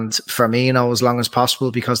and Firmino as long as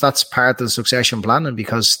possible, because that's part of the succession planning.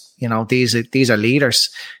 Because these are leaders.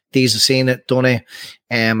 These have seen it, done it,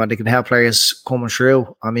 and they can help players coming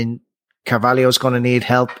through. I mean, Carvalho's going to need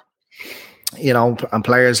help, and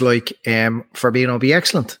players like Firmino be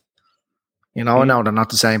excellent. I know they're not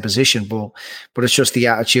the same position, but it's just the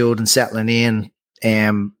attitude and settling in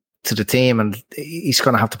to the team, and he's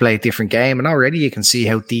going to have to play a different game. And already you can see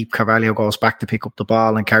how deep Carvalho goes back to pick up the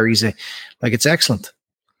ball and carries it. Like, it's excellent.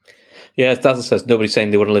 Yeah, Dazzle says nobody's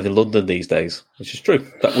saying they want to live in London these days, which is true.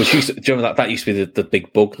 That used to be the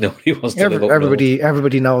big bug. Nobody wants to live up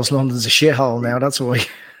everybody knows London's a shithole now. That's why.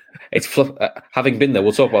 It's having been there.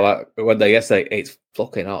 We'll talk about that one day yesterday. It's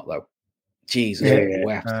fucking hot though. Jesus,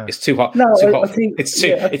 it's too hot. No, too hot.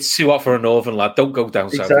 It's too hot for a northern lad. Don't go down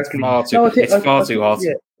south. Exactly. It's far too hot.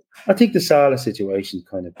 Yeah. I think the Salah situation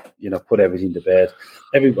kind of, put everything to bed.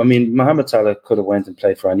 Mohamed Salah could have went and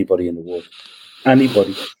played for anybody in the world.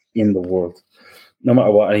 Anybody in the world, no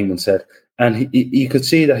matter what anyone said. And you could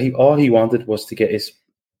see that all he wanted was to get his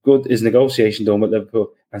negotiation done with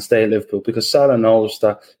Liverpool and stay at Liverpool, because Salah knows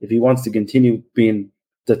that if he wants to continue being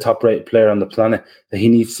the top-rated player on the planet, that he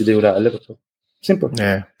needs to do that at Liverpool. Simple.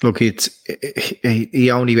 Yeah. Look,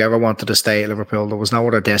 he only ever wanted to stay at Liverpool. There was no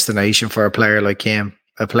other destination for a player like him,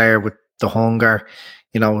 a player with the hunger,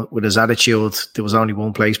 with his attitude. There was only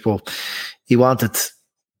one place, but he wanted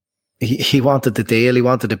the deal. He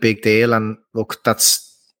wanted a big deal. And look,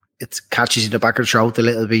 it catches you in the back of the throat a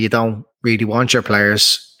little bit. You don't really want your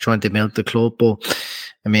players trying to milk the club. But,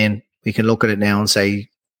 we can look at it now and say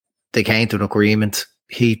they came to an agreement.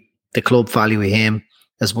 The club value him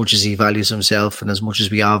as much as he values himself, and as much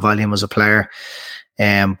as we all value him as a player.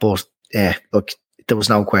 But look, there was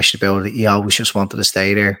no question about it. He always just wanted to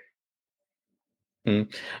stay there. And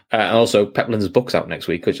also, Peplin's book's out next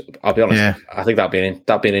week, which I'll be honest, I think that'd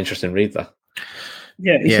be an interesting read. That.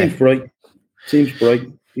 Yeah, he seems bright. Seems bright.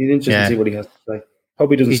 Be interesting to see what he has to say.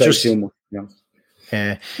 Hope he doesn't say too much.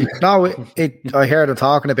 Yeah. No, I heard him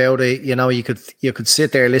talking about it. You could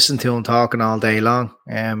sit there, listen to him talking all day long.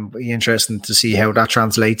 Be interesting to see how that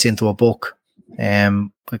translates into a book.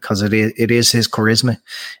 Because it is his charisma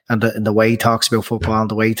and the way he talks about football and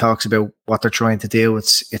the way he talks about what they're trying to do.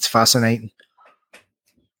 It's fascinating.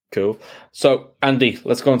 Cool. So, Andy,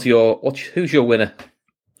 let's go on to who's your winner?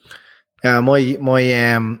 My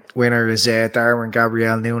winner is Darwin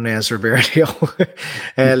Gabriel Nunes Roberto,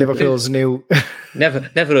 Liverpool's new. Never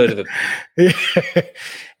heard of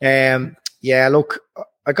him. Look,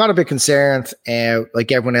 I got a bit concerned,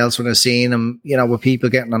 like everyone else, when I seen him, with people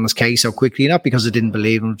getting on his case so quickly, not because I didn't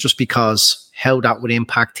believe him, just because how that would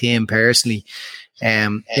impact him personally.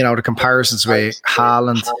 The comparisons with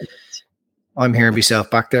Haaland. I'm hearing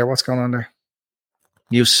myself back there. What's going on there?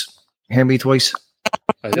 You hear me twice?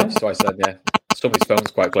 I did twice then, yeah. Somebody's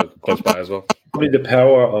phone's quite close by as well. Probably the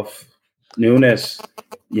power of Nunes,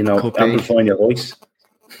 amplifying your voice.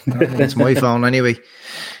 It's my phone anyway.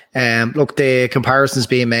 Look, the comparisons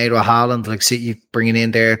being made with Haaland, like City bringing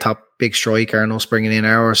in their top big striker and us bringing in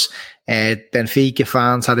ours. Benfica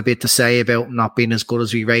fans had a bit to say about him not being as good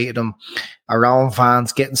as we rated him. Our own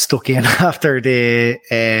fans getting stuck in after the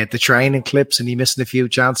training clips and he missing a few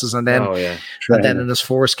chances, and then in his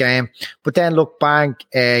first game. But then look, bang,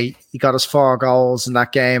 he got his 4 goals in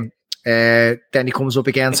that game. Then he comes up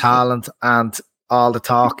against Haaland, and all the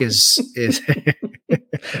talk is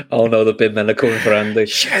oh no, the bin men are coming for Andy.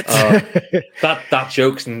 Shit. That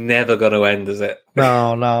joke's never going to end, is it?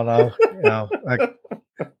 No.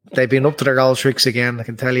 They've been up to their old tricks again, I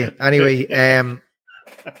can tell you. Anyway, but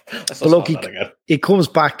look, he comes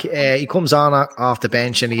back. He comes on off the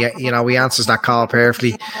bench, and he answers that call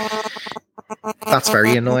perfectly. That's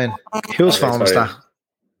very annoying. Whose phone is that?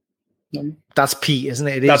 That's Pete, isn't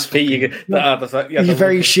it? That's Pete. He's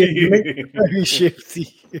very shifty. Very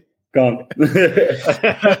shifty. Gone. That's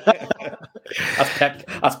Pep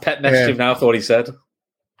messaged him now. I thought he said.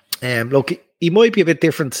 Look, he might be a bit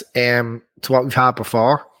different to what we've had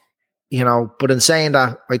before, but in saying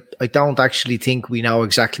that, I don't actually think we know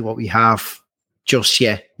exactly what we have just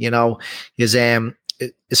yet.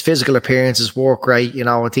 His physical appearances work right.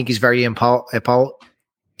 I think he's very imposing.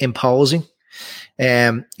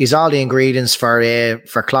 He's all the ingredients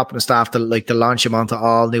for Klopp and the staff to launch him onto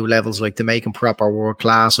all new levels, to make him proper world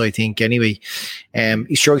class. I think anyway.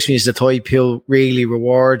 He strikes me as the type who'll really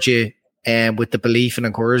reward you with the belief and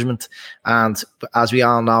encouragement. And as we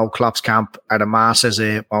all know, Klopp's camp are the masters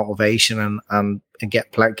of motivation and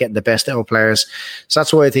getting the best out of players. So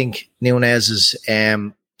that's why I think Nunez is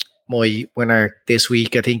my winner this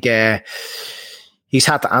week. I think he's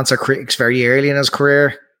had to answer critics very early in his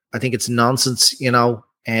career. I think it's nonsense,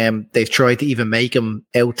 they've tried to even make him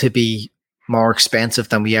out to be more expensive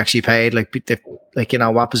than we actually paid.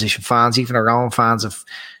 Opposition fans, even our own fans, have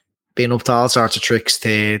been up to all sorts of tricks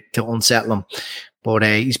to unsettle him. But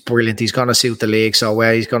he's brilliant. He's going to suit the league so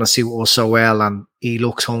well. He's going to suit us so well, and he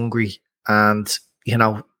looks hungry. And,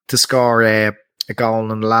 to score a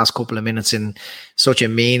goal in the last couple of minutes in such a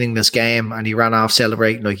meaningless game, and he ran off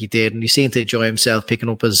celebrating like he did, and he seemed to enjoy himself picking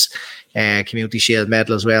up his Community Shield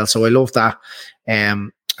medal as well. So I love that.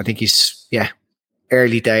 I think he's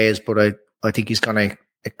early days, but I think he's going to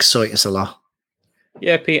excite us a lot.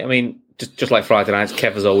 Yeah, Pete, I mean, just like Friday nights,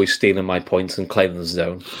 Kev is always stealing my points and claiming the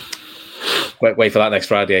zone. Wait for that next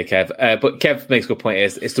Friday, Kev. But Kev makes a good point.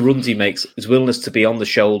 It's the runs he makes, his willingness to be on the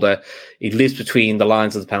shoulder. He lives between the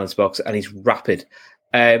lines of the penalty box, and he's rapid.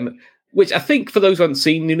 Which I think for those who haven't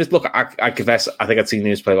seen Nunes, look, I confess, I think I'd seen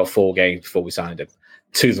Nunes play about 4 games before we signed him.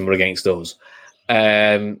 2 of them were against us.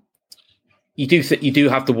 You do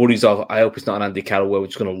have the worries of, I hope it's not an Andy Carroll where we're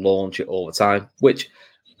just going to launch it all the time, which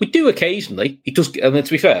we do occasionally. He does, I mean,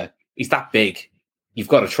 to be fair, he's that big. You've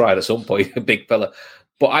got to try it at some point, a big fella.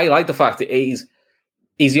 But I like the fact that he's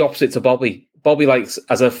the opposite to Bobby. Bobby likes,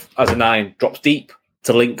 as a 9, drops deep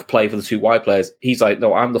to link play for the 2 wide players. He's like,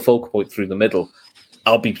 no, I'm the focal point through the middle.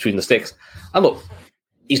 I'll be between the sticks. And look,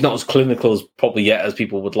 he's not as clinical as probably yet as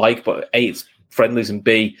people would like, but A, it's friendlies, and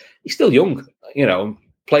B, he's still young,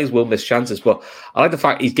 players will miss chances. But I like the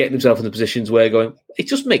fact he's getting himself in the positions where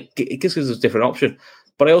it gives us a different option.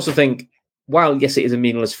 But I also think, while yes, it is a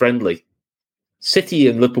meaningless friendly, City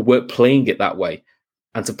and Liverpool weren't playing it that way.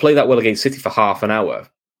 And to play that well against City for half an hour,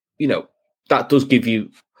 that does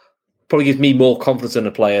probably gives me more confidence in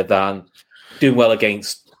a player than doing well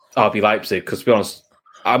against RB Leipzig. Because to be honest,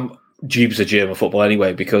 I'm dubious of German football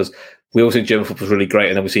anyway, because we always think German football is really great,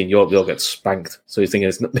 and then we see in Europe they all get spanked. So you're thinking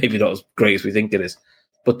it's maybe not as great as we think it is.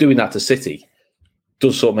 But doing that to City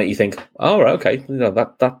does sort of make you think, oh, right, okay,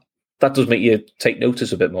 that does make you take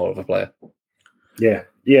notice a bit more of a player. Yeah,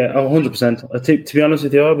 100%. I think, to be honest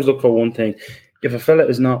with you, I always look for one thing. If a fella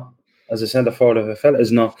is not, as a centre forward, if a fella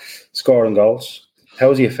is not scoring goals, how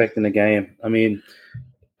is he affecting the game? I mean,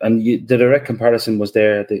 and the direct comparison was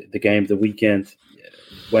there, the game, the weekend,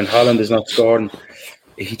 when Haaland is not scoring,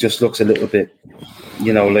 he just looks a little bit,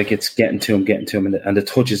 like it's getting to him, and the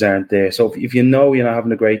touches aren't there. So if you're not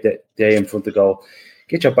having a great day in front of goal,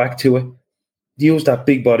 get your back to it. Use that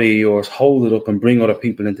big body of yours, hold it up, and bring other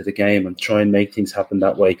people into the game and try and make things happen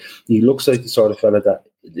that way. He looks like the sort of fella that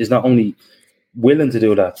is not only willing to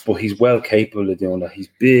do that, but he's well capable of doing that. He's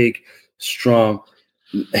big, strong.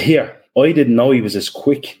 Here, I didn't know he was as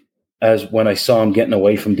quick as when I saw him getting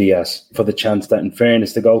away from Diaz for the chance that, in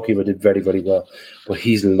fairness, the goalkeeper did very, very well. But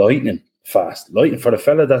he's lightning fast. Lightning for the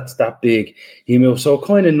fella that's that big. He moves. So it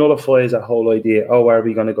kind of nullifies that whole idea, are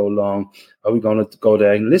we going to go long? Are we going to go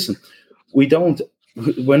there? And listen, we're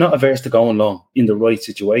not averse to going long in the right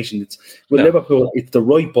situation. Liverpool, it's the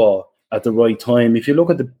right ball at the right time. If you look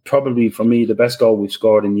at probably for me, the best goal we've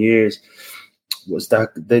scored in years was that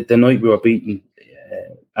the night we were beaten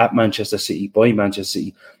at Manchester City by Manchester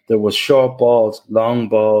City. There was short balls, long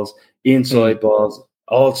balls, inside balls,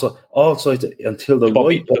 also all sides until the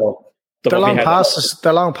right ball. The long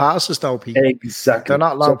passes, though, Pete. Exactly. They're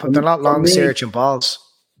not long. They're not long searching balls.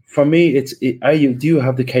 For me, do you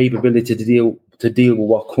have the capability to deal with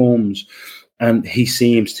what comes? And he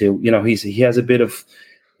seems to. He has a bit of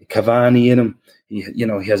Cavani in him. He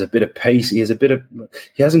has a bit of pace. He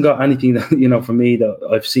hasn't got anything that, for me, that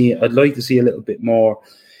I've seen. I'd like to see a little bit more.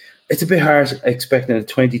 It's a bit hard expecting a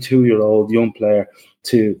 22-year-old young player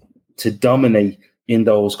to dominate in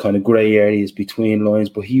those kind of grey areas between lines,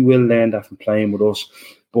 but he will learn that from playing with us.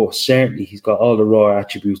 But certainly he's got all the raw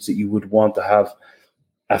attributes that you would want to have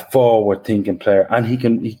a forward-thinking player, and he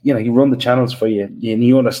run the channels for you, and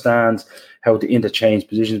he understands how to interchange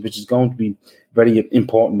positions, which is going to be very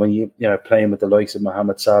important when you're playing with the likes of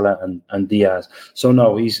Mohamed Salah and Diaz. So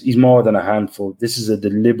no, he's more than a handful. This is a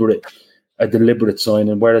deliberate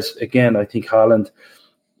signing. Whereas again, I think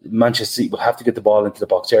Manchester City will have to get the ball into the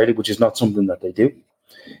box early, which is not something that they do.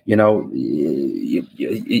 In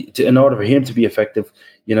order for him to be effective,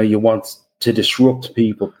 you want to disrupt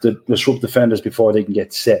defenders before they can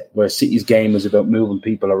get set. Where City's game is about moving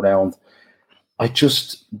people around. I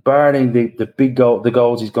just, barring the big goal, the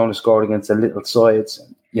goals he's going to score against the little sides,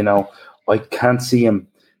 I can't see him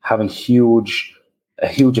having a huge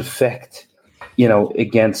effect,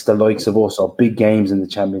 against the likes of us or big games in the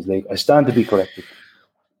Champions League. I stand to be corrected.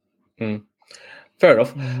 Fair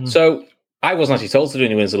enough. So I wasn't actually told to do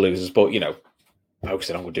any winners or losers, but I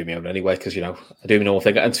said I'm going to do my own anyway because I do my normal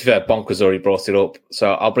thing. And to be fair, Bonk has already brought it up,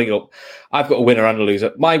 so I'll bring it up. I've got a winner and a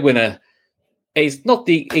loser. My winner is not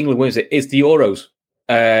the England winners; it's the Euros.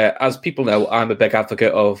 As people know, I'm a big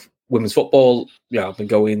advocate of women's football. I've been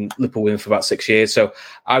going Liverpool women for about 6 years, so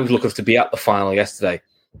I was lucky enough to be at the final yesterday.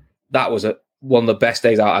 That was one of the best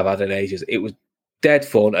days out I've had in ages. It was dead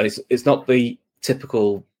fun, and it's not the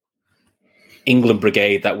typical England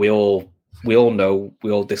brigade that we all know,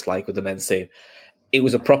 we all dislike with the men's team. It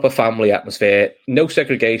was a proper family atmosphere, no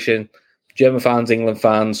segregation. German fans, England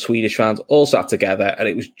fans, Swedish fans all sat together, and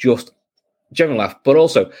it was just general laugh. But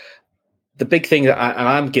also, the big thing and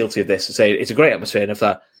I'm guilty of this, to say it's a great atmosphere, and of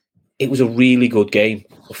that, it was a really good game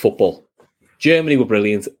of football. Germany were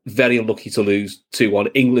brilliant, very unlucky to lose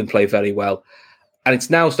 2-1. England played very well, and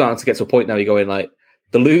it's now starting to get to a point now you're going like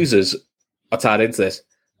the losers are tied into this.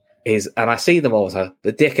 And I see them all the time.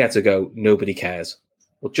 The dickheads who go, nobody cares.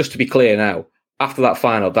 Well, just to be clear now, after that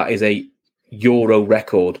final, that is a Euro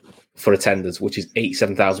record for attendance, which is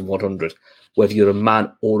 87,100, whether you're a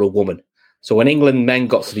man or a woman. So when England men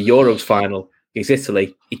got to the Euros final against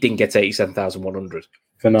Italy, it didn't get to 87,100.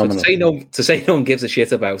 Phenomenal. So to say no one gives a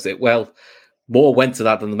shit about it, well, more went to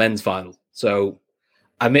that than the men's final. So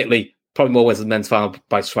admittedly, probably more went to the men's final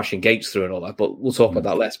by smashing gates through and all that, but we'll talk about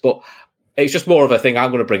that less. But it's just more of a thing I'm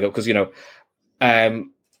going to bring up because,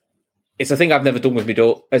 it's a thing I've never done with my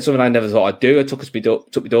daughter. It's something I never thought I'd do. I took my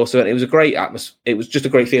daughter, and it was a great atmosphere. It was just a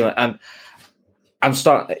great feeling. And it's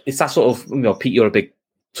that sort of, Pete, you're a big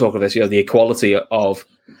talker of this, the equality of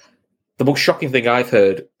the most shocking thing I've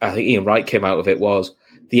heard, I think Ian Wright came out of it, was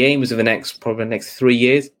the aim is in the next 3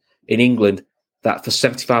 years in England that for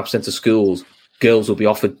 75% of schools, girls will be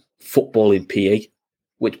offered football in PE.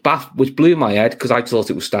 Which blew my head because I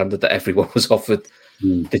thought it was standard that everyone was offered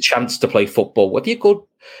the chance to play football. Whether you could,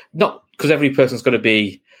 not because every person's going to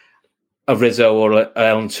be a Rizzo or a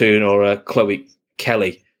Ellen Toon or a Chloe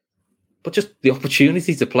Kelly, but just the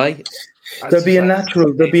opportunity to play. There'll be a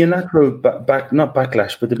natural not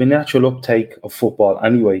backlash, but there'll be a natural uptake of football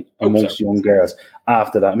anyway amongst young girls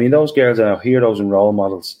after that. I mean, those girls are now heroes and role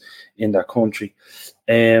models in their country.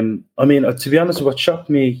 To be honest, what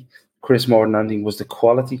shocked me, Chris, more than anything, was the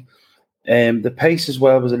quality. The pace as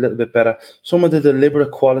well was a little bit better. Some of the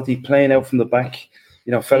deliberate quality, playing out from the back,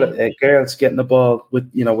 girls getting the ball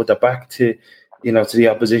with their back to the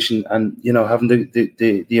opposition, and having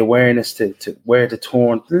the awareness to where to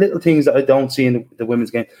turn. Little things that I don't see in the women's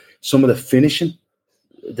game. Some of the finishing,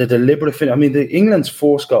 the deliberate finish. I mean, the England's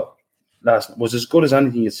force goal last night was as good as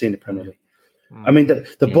anything you'd see in the Premier League. I mean,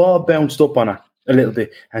 the ball bounced up on her a little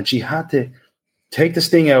bit, and she had to take the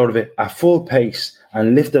sting out of it at full pace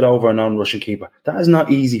and lift it over a non-Russian keeper. That is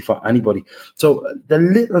not easy for anybody. So the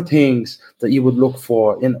little things that you would look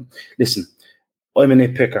for, listen, I'm a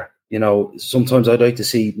nitpicker. Sometimes I'd like to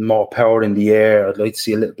see more power in the air. I'd like to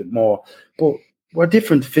see a little bit more. But we're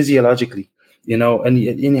different physiologically, and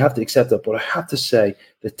you have to accept that. But I have to say,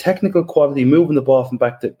 the technical quality, moving the ball from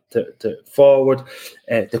back to forward,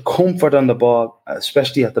 the comfort on the ball,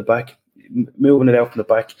 especially at the back, moving it out from the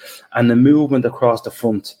back, and the movement across the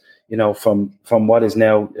front, from what is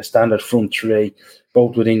now a standard front three,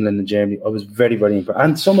 both with England and Germany. I was very, very impressed.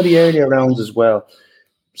 And some of the earlier rounds as well.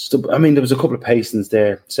 I mean, there was a couple of pacings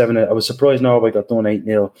there. 7. I was surprised Norway got done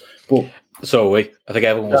 8-0. But so are we. I think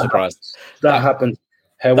everyone was surprised. That happened.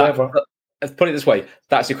 However, let's put it this way: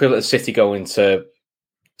 that's the equivalent of City going to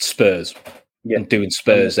Spurs and doing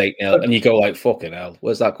Spurs 8-0, and you go like, "Fucking hell,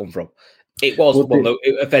 where's that come from?" It was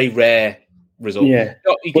a very rare result. Yeah,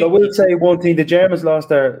 but I will say one thing: the Germans lost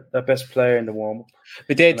their best player in the warm-up.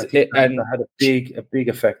 They did, and that had a big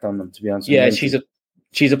effect on them. To be honest, yeah,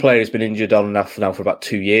 she's a player who's been injured on and off now for about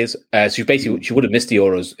 2 years. So she would have missed the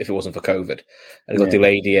Euros if it wasn't for COVID, and it got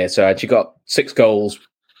delayed here. So she got 6 goals,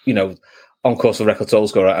 on course for record goal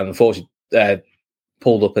scorer, and unfortunately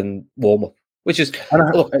pulled up in warm-up, which is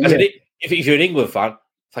if you're an England fan,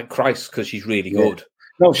 thank Christ, because she's really good.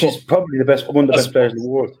 No, she's probably one of the best players in the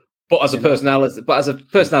world. But as a personality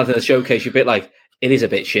in the showcase, you're a bit like, it is a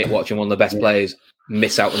bit shit watching one of the best players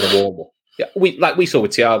miss out in the warm-up. Yeah, we saw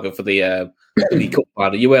with Thiago for the League Cup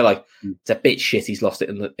final. You were like, it's a bit shit. He's lost it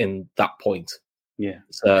in that point. Yeah.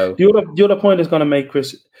 So the other point is going to make,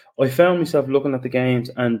 Chris. I found myself looking at the games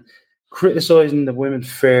and criticising the women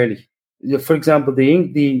fairly. For example,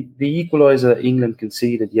 the equaliser that England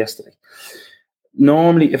conceded yesterday.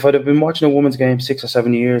 Normally, if I'd have been watching a women's game 6 or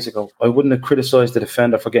 7 years ago, I wouldn't have criticised the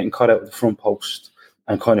defender for getting caught out of the front post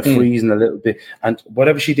and kind of freezing a little bit. And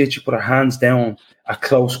whatever she did, she put her hands down at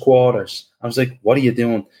close quarters. I was like, what are you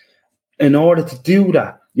doing? In order to do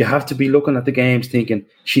that, you have to be looking at the games thinking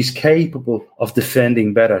she's capable of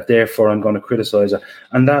defending better. Therefore, I'm going to criticise her.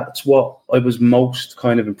 And that's what I was most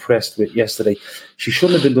kind of impressed with yesterday. She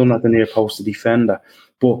shouldn't have been done at the near post to defend her.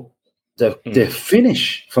 But the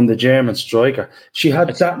finish from the German striker, she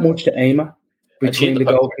had that much to aim at between the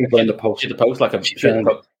goalkeeper and the post. She hit the post like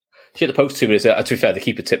she hit the post 2 minutes. To be fair, the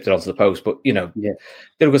keeper tipped it onto the post. But,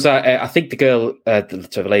 there was, I think the girl,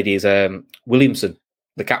 the lady is Williamson,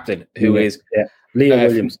 the captain, who is Leah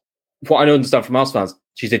Williams. What I understand from Arsenal fans,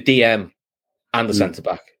 she's a DM and a centre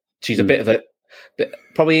back. She's a bit of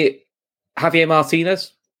probably Javier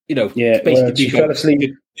Martinez. She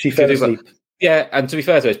fell asleep. Yeah, and to be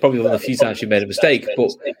fair to her, it's probably one of the few times she made a mistake.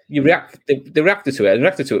 But they reacted to it and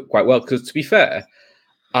reacted to it quite well. Because to be fair,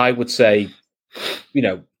 I would say,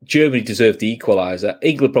 Germany deserved the equaliser.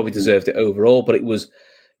 England probably deserved it overall, but it was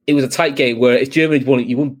a tight game where if Germany won it,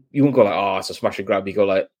 you wouldn't go like, oh, it's a smash and grab. You go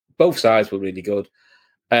like, both sides were really good.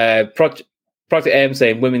 Project M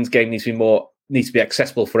saying women's game needs to be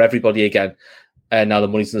accessible for everybody again. And now the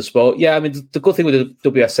money's in the sport. Yeah, I mean, the good thing with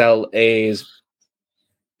the WSL is,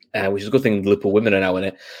 which is a good thing the Liverpool women are now in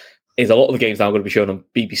it, is a lot of the games now are going to be shown on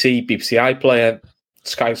BBC iPlayer,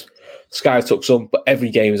 Sky took some, but every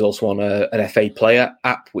game is also on an FA Player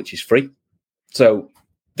app, which is free. So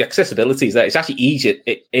the accessibility is there. It's actually easier,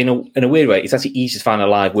 in a weird way, it's actually easier to find a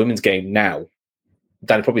live women's game now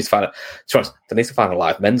than it probably is to find a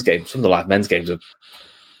live men's game. Some of the live men's games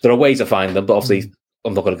there are ways to find them, but obviously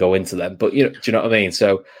I'm not going to go into them. But do you know what I mean?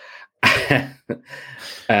 So,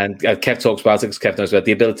 and Kev talks about it because Kev knows about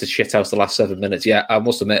the ability to shithouse the last 7 minutes. Yeah, I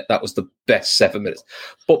must admit that was the best 7 minutes.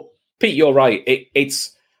 But Pete, you're right.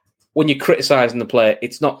 It's when you're criticising the player,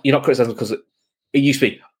 you're not criticising because it used to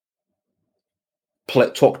be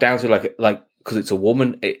talked down to like because it's a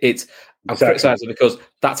woman. I'm criticising because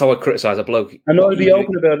that's how I criticise a bloke. And I'll be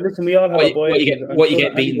open about it. Listen, we all have our biases. What you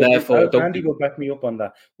get beaten there for? Andy will back me up on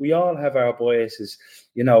that. We all have our biases.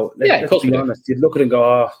 Let's be honest. You'd look at it and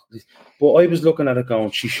go, but I was looking at it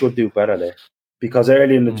going, she should do better there. Because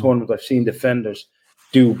early in the tournament, I've seen defenders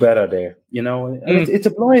do better there. And it's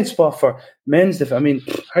a blind spot for men's defense. I mean,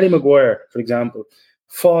 Harry Maguire, for example,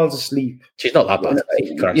 falls asleep. She's not that bad.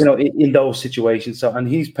 In those situations. So, and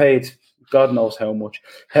he's paid God knows how much.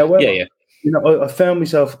 However, I found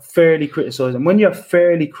myself fairly criticising. When you're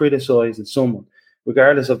fairly criticising someone,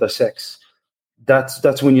 regardless of their sex,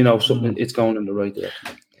 that's when you know something it's going in the right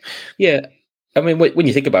direction. Yeah, I mean, when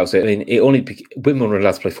you think about it, I mean, women were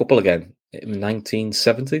allowed to play football again in the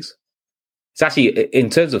 1970s. It's actually, in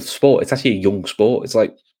terms of sport, it's actually a young sport. It's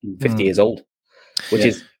like 50 years old, which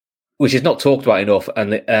is not talked about enough.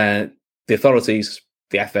 And the authorities,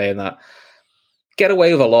 the FA, and that get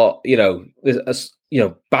away with a lot. There's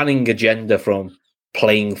a banning agenda from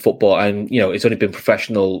playing football, and it's only been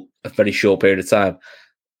professional a very short period of time.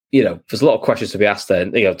 There's a lot of questions to be asked there.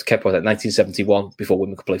 And, to keep on that 1971 before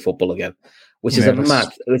women could play football again, which is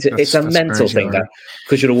it's a mental thing that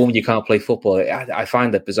because you're a woman you can't play football. I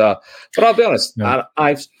find that bizarre. But I'll be honest,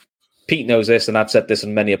 Pete knows this, and I've said this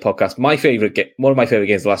in many a podcast. One of my favourite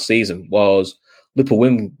games last season was Liverpool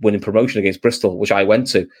women winning promotion against Bristol, which I went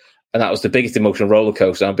to. And that was the biggest emotional roller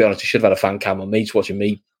coaster. And I'll be honest, I should have had a fan cam on me, just watching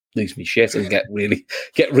me lose me shit and get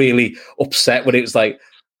really upset when it was like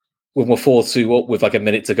when we're 4-2 up with like a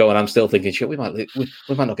minute to go, and I'm still thinking, shit, we might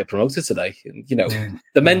not get promoted today. And,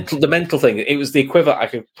 the mental thing. It was the equivalent I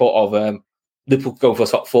could put of Liverpool go for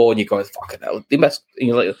top 4, and you're going, fucking hell, they messed.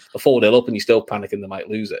 You're like a 4-0 up, and you're still panicking they might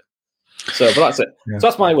lose it. So, but that's it. Yeah. So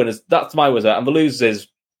that's my winners. That's my winner, and the losers is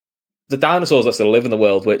the dinosaurs that still live in the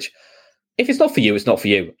world. Which, if it's not for you, it's not for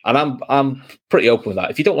you. And I'm pretty open with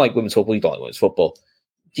that. If you don't like women's football, you don't like women's football.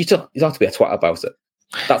 You don't have to be a twat about it.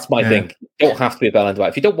 That's my thing. You don't have to be a bell end about it.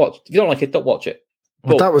 If you don't like it, don't watch it.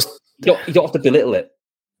 But you don't have to belittle it.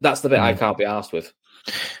 That's the bit I can't be arsed with.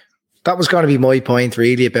 That was going to be my point,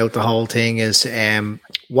 really, about the whole thing is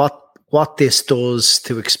what this does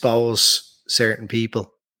to expose certain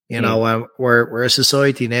people. We're a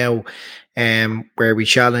society now where we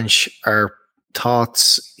challenge our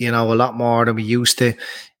thoughts, a lot more than we used to,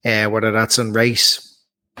 whether that's on race,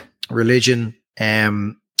 religion,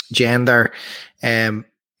 gender, and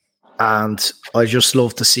I just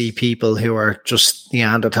love to see people who are just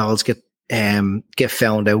Neanderthals get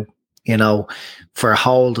found out, for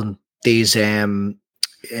holding these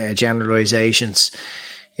generalizations.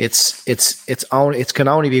 It can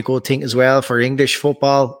only be a good thing as well for English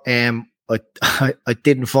football. I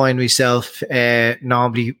didn't find myself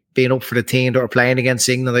normally being up for the team that were playing against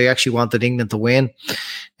England. I actually wanted England to win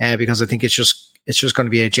because I think it's just going to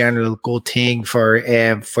be a general good thing for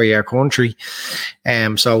your country.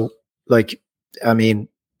 It's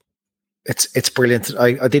brilliant.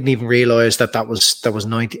 I didn't even realize that was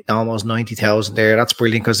almost 90,000 there. That's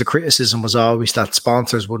brilliant, because the criticism was always that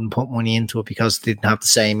sponsors wouldn't put money into it because they didn't have the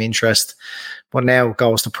same interest. But now it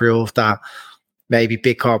goes to prove that maybe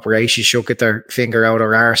big corporations should get their finger out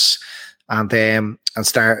their arse and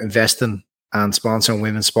start investing and sponsoring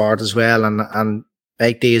women's sport as well, and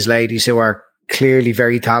make these ladies who are clearly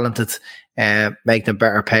very talented, make them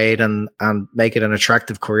better paid and make it an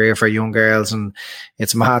attractive career for young girls. And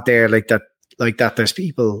it's mad there like that there's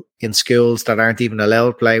people in schools that aren't even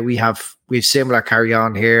allowed to play. We've similar carry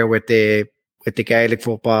on here with the Gaelic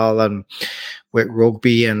football and with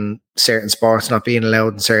rugby and certain sports not being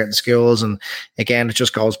allowed in certain schools. And again, it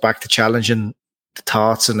just goes back to challenging the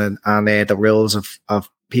thoughts and the rules of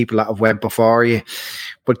people that have went before you.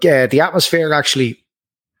 But yeah, the atmosphere actually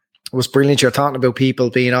was brilliant. You're talking about people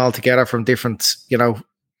being all together from different,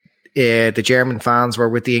 the German fans were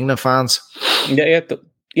with the England fans. Yeah.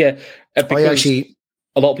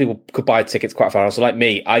 A lot of people could buy tickets quite far. So like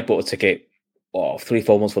me, I bought a ticket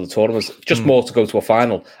 3-4 months for the tournament, just more to go to a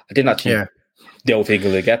final. I didn't actually know if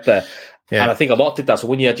England would get there. Yeah. And I think a lot did that. So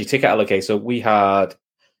when you had your ticket allocated, so we had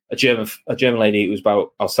a German lady who was I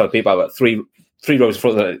was telling people about three rows in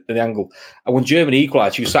front of the angle. And when Germany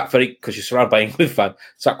equalised, she sat because she's surrounded by England fans,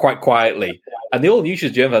 sat quite quietly. And they all knew she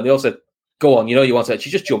was German fan. They all said, go on, you want it. She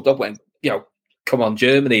just jumped up, went, come on,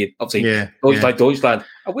 Germany. Obviously, Deutschland.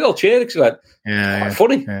 And we all cheered because she went, quite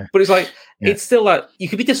funny. Yeah. But it's like, it's still like, you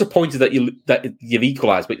could be disappointed that you've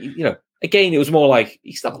equalised. But, again, it was more like,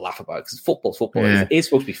 you still have a laugh about it because football's football. Yeah. It's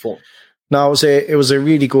supposed to be fun. No, it was a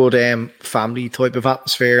really good family type of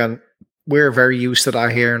atmosphere, and we're very used to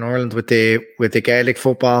that here in Ireland with the Gaelic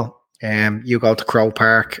football. You go to Croke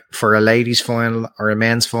Park for a ladies' final or a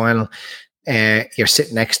men's final. You're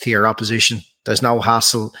sitting next to your opposition. There's no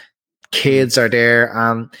hassle. Kids are there,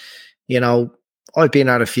 and I've been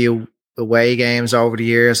at a few away games over the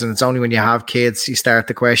years, and it's only when you have kids you start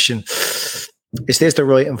to question: is this the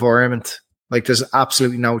right environment? Like, there's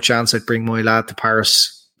absolutely no chance I'd bring my lad to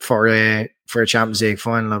Paris for a Champions League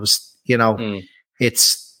final. I was,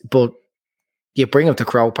 but you bring him to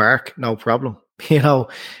Croke Park, no problem.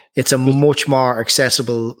 It's a much more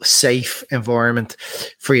accessible, safe environment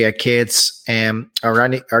for your kids,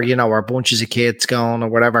 or bunches of kids going or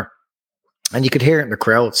whatever. And you could hear it in the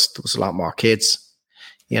crowds. There was a lot more kids,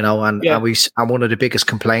 and one of the biggest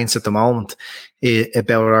complaints at the moment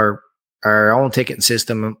about our own ticketing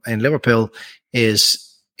system in Liverpool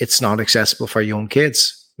is it's not accessible for young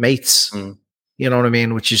kids, mates. You know what I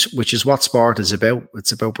mean? Which is what sport is about.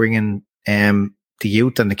 It's about bringing the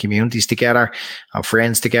youth and the communities together, our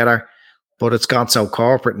friends together. But it's gone so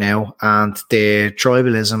corporate now, and the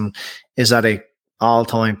tribalism is at a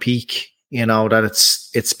all-time peak. That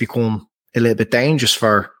it's become a little bit dangerous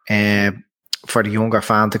for the younger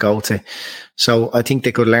fan to go to. So I think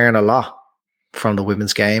they could learn a lot from the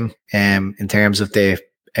women's game in terms of the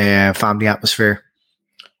family atmosphere.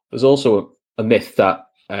 There's also a myth that,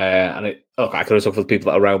 I can only talk for the people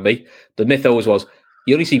that are around me. The myth always was,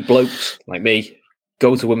 you only see blokes like me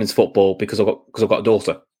go to women's football because I've got a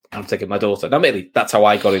daughter. I'm taking my daughter. Now, admittedly, that's how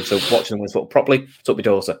I got into watching women's football properly. Took my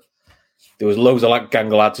daughter. There was loads of gang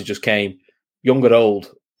of lads who just came, young and old,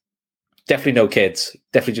 definitely no kids,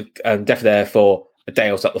 definitely there for a day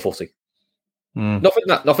out at the footy.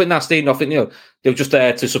 Nothing nasty, nothing. They were just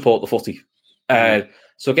there to support the footy.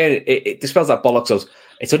 So again, it dispels that bollocks of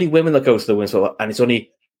it's only women that go to the women's football, and it's only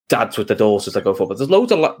dads with their daughters that go for. But there's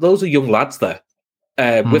loads of young lads there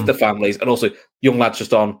with their families, and also young lads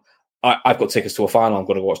just on. I've got tickets to a final. I'm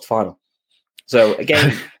going to watch the final. So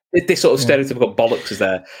again, this sort of stereotypical bollocks is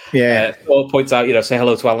there. Yeah. Paul points out, say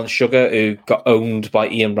hello to Alan Sugar, who got owned by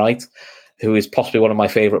Ian Wright, who is possibly one of my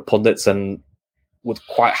favourite pundits, and would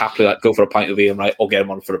quite happily go for a pint with Ian Wright or get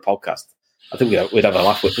him on for a podcast. I think we'd have a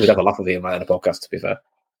laugh with Ian Wright on a podcast, to be fair.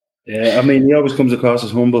 Yeah, I mean, he always comes across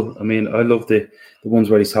as humble. I mean, I love the ones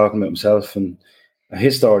where he's talking about himself, and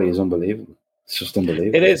his story is unbelievable. It's just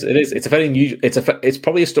unbelievable. It is. It's a very unusual. It's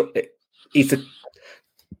probably a story.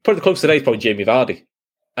 Probably the closest today is probably Jamie Vardy.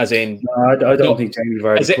 As in, no, I don't think Jamie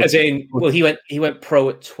Vardy. As in, well, he went pro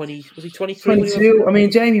at 20. Was he 23? 22. I mean,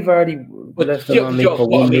 Jamie Vardy left the non-league for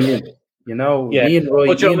 1 million. Ian Wright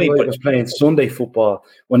was playing Sunday football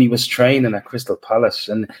when he was training at Crystal Palace,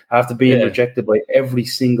 and after being rejected by every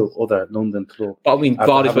single other London club. But I mean,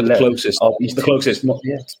 Vardy's the closest. The closest.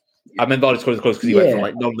 Yeah. I mean, Vardy's the closest because he went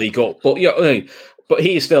from non-league up. But but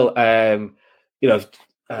he is still. Do you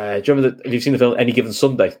remember have you seen the film Any Given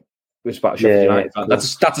Sunday? Which is about Sheffield United.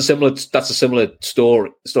 That's a similar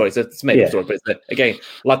story. It's made up story, but it's, again,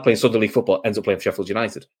 lad playing Sunday League football ends up playing for Sheffield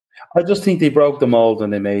United. I just think they broke the mould when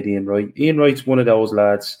they made Ian Wright. Ian Wright's one of those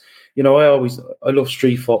lads. I love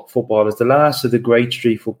street footballers. The last of the great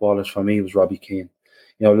street footballers for me was Robbie Keane.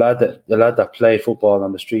 The lad that played football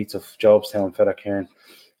on the streets of Jobstown, Fettercairn,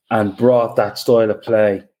 and brought that style of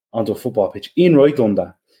play onto a football pitch. Ian Wright done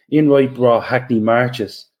that. Ian Wright brought Hackney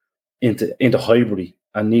Marches into Highbury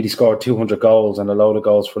and nearly scored 200 goals and a load of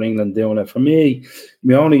goals for England doing it. For me,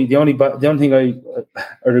 the only thing I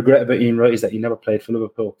regret about Ian Wright is that he never played for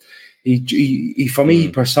Liverpool. He for me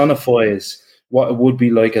personifies what it would be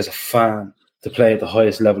like as a fan to play at the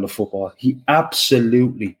highest level of football. He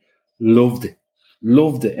absolutely loved it,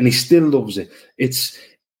 and he still loves it. It's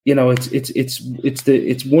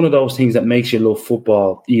one of those things that makes you love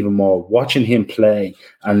football even more. Watching him play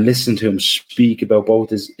and listen to him speak about both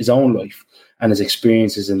his own life and his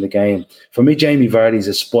experiences in the game. For me, Jamie Vardy's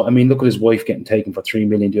a spot. I mean, look at his wife getting taken for $3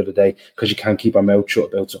 million the other day because she can't keep her mouth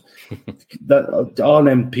shut about it. All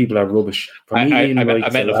them people are rubbish. For me, I meant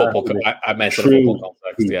the football context.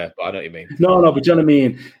 Yeah, but I know what you mean. No, but do you know what I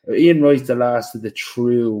mean? Ian Wright's the last of the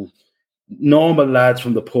true normal lads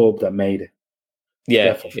from the pub that made it. Yeah,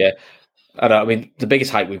 definitely. Yeah. I know. I mean, the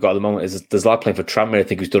biggest hype we've got at the moment is there's a lad playing for Tranmere, I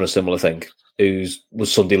think, who's done a similar thing,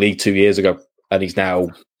 was Sunday League 2 years ago, and he's now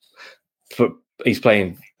he's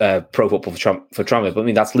playing pro football for Tranmere. But I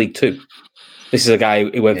mean, that's League 2. This is a guy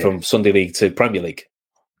who went from Sunday League to Premier League.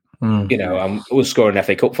 And was scoring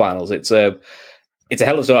FA Cup finals. It's a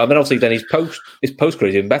hell of a story. I mean, obviously, then his post career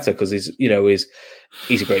is even better because he's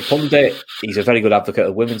a great pundit. He's a very good advocate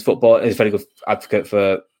of women's football. He's a very good advocate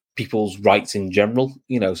for people's rights in general,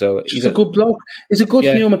 so he's a good bloke. He's a good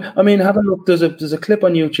human. I mean, have a look. There's a clip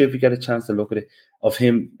on YouTube if you get a chance to look at it of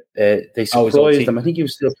him. They surprised him. I think he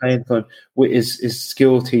was still playing at the time with his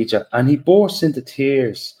school teacher, and he bursts into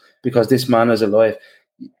tears because this man is alive.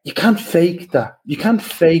 You can't fake that. You can't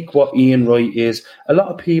fake what Ian Wright is. A lot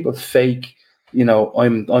of people fake.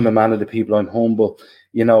 I'm a man of the people. I'm humble.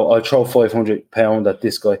 I'll throw £500 at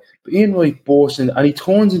this guy. But Ian Wright bursts in and he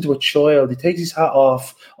turns into a child. He takes his hat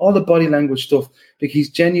off, all the body language stuff. Like, he's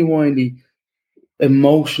genuinely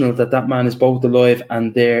emotional that man is both alive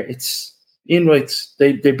and there. It's Ian Wright's.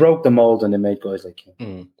 They broke the mold and they made guys like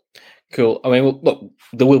him. Cool. I mean, look,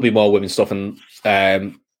 there will be more women's stuff in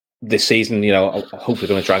this season. I'm hopefully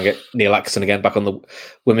going to try and get Neil Atkinson again back on the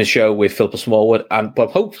women's show with Philippa Smallwood.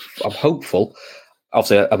 But I'm hopeful.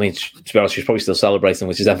 Obviously, I mean, to be honest, she's probably still celebrating,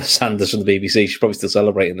 which is Emma Sanders from the BBC. She's probably still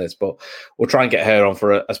celebrating this, but we'll try and get her on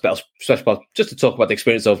for a special part just to talk about the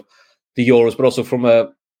experience of the Euros, but also from a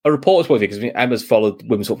reporter's point of view, because Emma's followed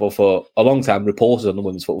women's football for a long time, reported on the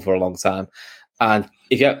women's football for a long time. And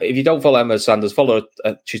if you don't follow Emma Sanders, follow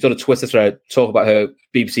her. She's done a Twitter thread talk about her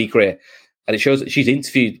BBC career, and it shows that she's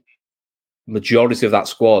interviewed majority of that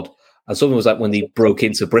squad. And something was like when they broke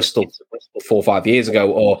into Bristol 4 or 5 years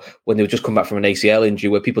ago, or when they were just come back from an ACL injury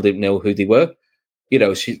where people didn't know who they were.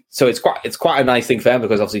 So it's quite a nice thing for them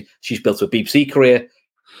because obviously she's built a BBC career,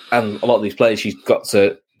 and a lot of these players she's got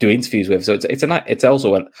to do interviews with. So it's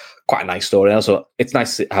also quite a nice story. And also, it's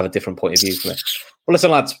nice to have a different point of view from it. Well, listen,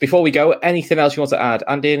 lads, before we go, anything else you want to add?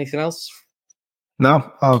 Andy, anything else?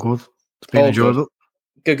 No, all good. It's been enjoyable.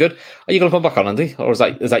 Good. Are you going to come back on, Andy, or is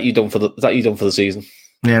that you done for the season?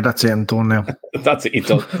 Yeah, that's it. I'm done now. That's it. You've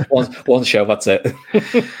done one show. That's it.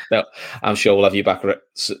 No, I'm sure we'll have you back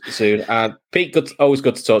soon. And Pete, always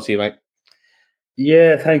good to talk to you, mate.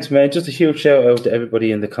 Yeah, thanks, man. Just a huge shout out to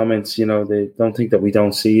everybody in the comments. You know, they don't think that we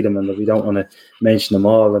don't see them and that we don't want to mention them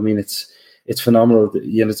all. I mean, it's phenomenal.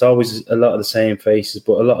 You know, it's always a lot of the same faces,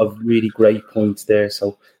 but a lot of really great points there.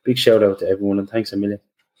 So big shout out to everyone and thanks a million.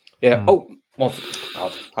 Yeah. Oh, well,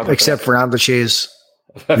 except for Amber Cheese.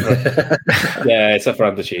 Yeah, except for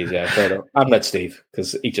Amber Cheese. Yeah, fair enough. And Red Steve,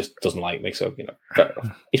 because he just doesn't like me. So, you know, fair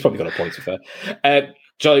enough. He's probably got a point to fair.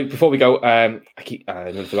 Jolly, before we go, I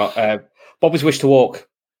forgot. Bobby's Wish to Walk,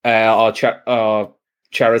 our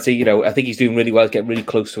charity. You know, I think he's doing really well, getting really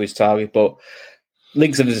close to his target. But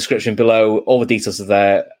links in the description below. All the details are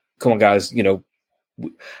there. Come on, guys. You know,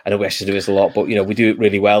 I know we actually do this a lot, but you know, we do it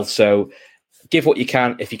really well. So give what you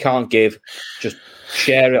can. If you can't give, just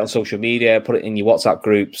share it on social media, put it in your WhatsApp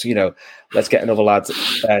groups. You know, let's get another lad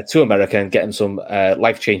to America and get him some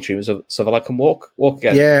life-change treatments so that I can walk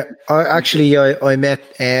again. Yeah, I met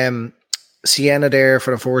Sienna there for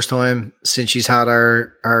the first time since she's had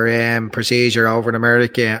our procedure over in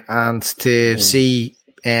America, and to see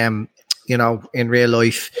you know, in real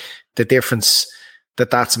life the difference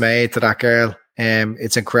that's made to that girl,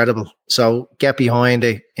 it's incredible. So get behind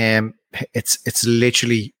it. It's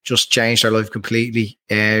literally just changed her life completely.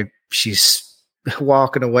 She's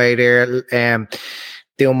walking away there,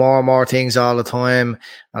 doing more and more things all the time,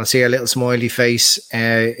 and I see her little smiley face.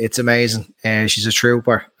 It's amazing. She's a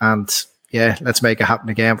trooper, and yeah, let's make it happen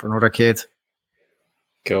again for another kid.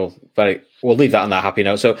 Cool. We'll leave that on that happy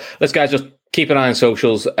note. So let's, guys, just keep an eye on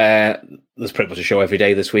socials. There's pretty much a show every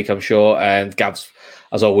day this week, I'm sure, and Gav's,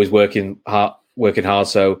 as always, working hard.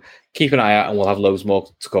 So keep an eye out, and we'll have loads more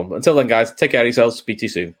to come. Until then, guys, take care of yourselves. Speak to you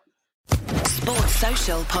soon. Sports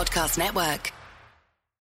Social Podcast Network.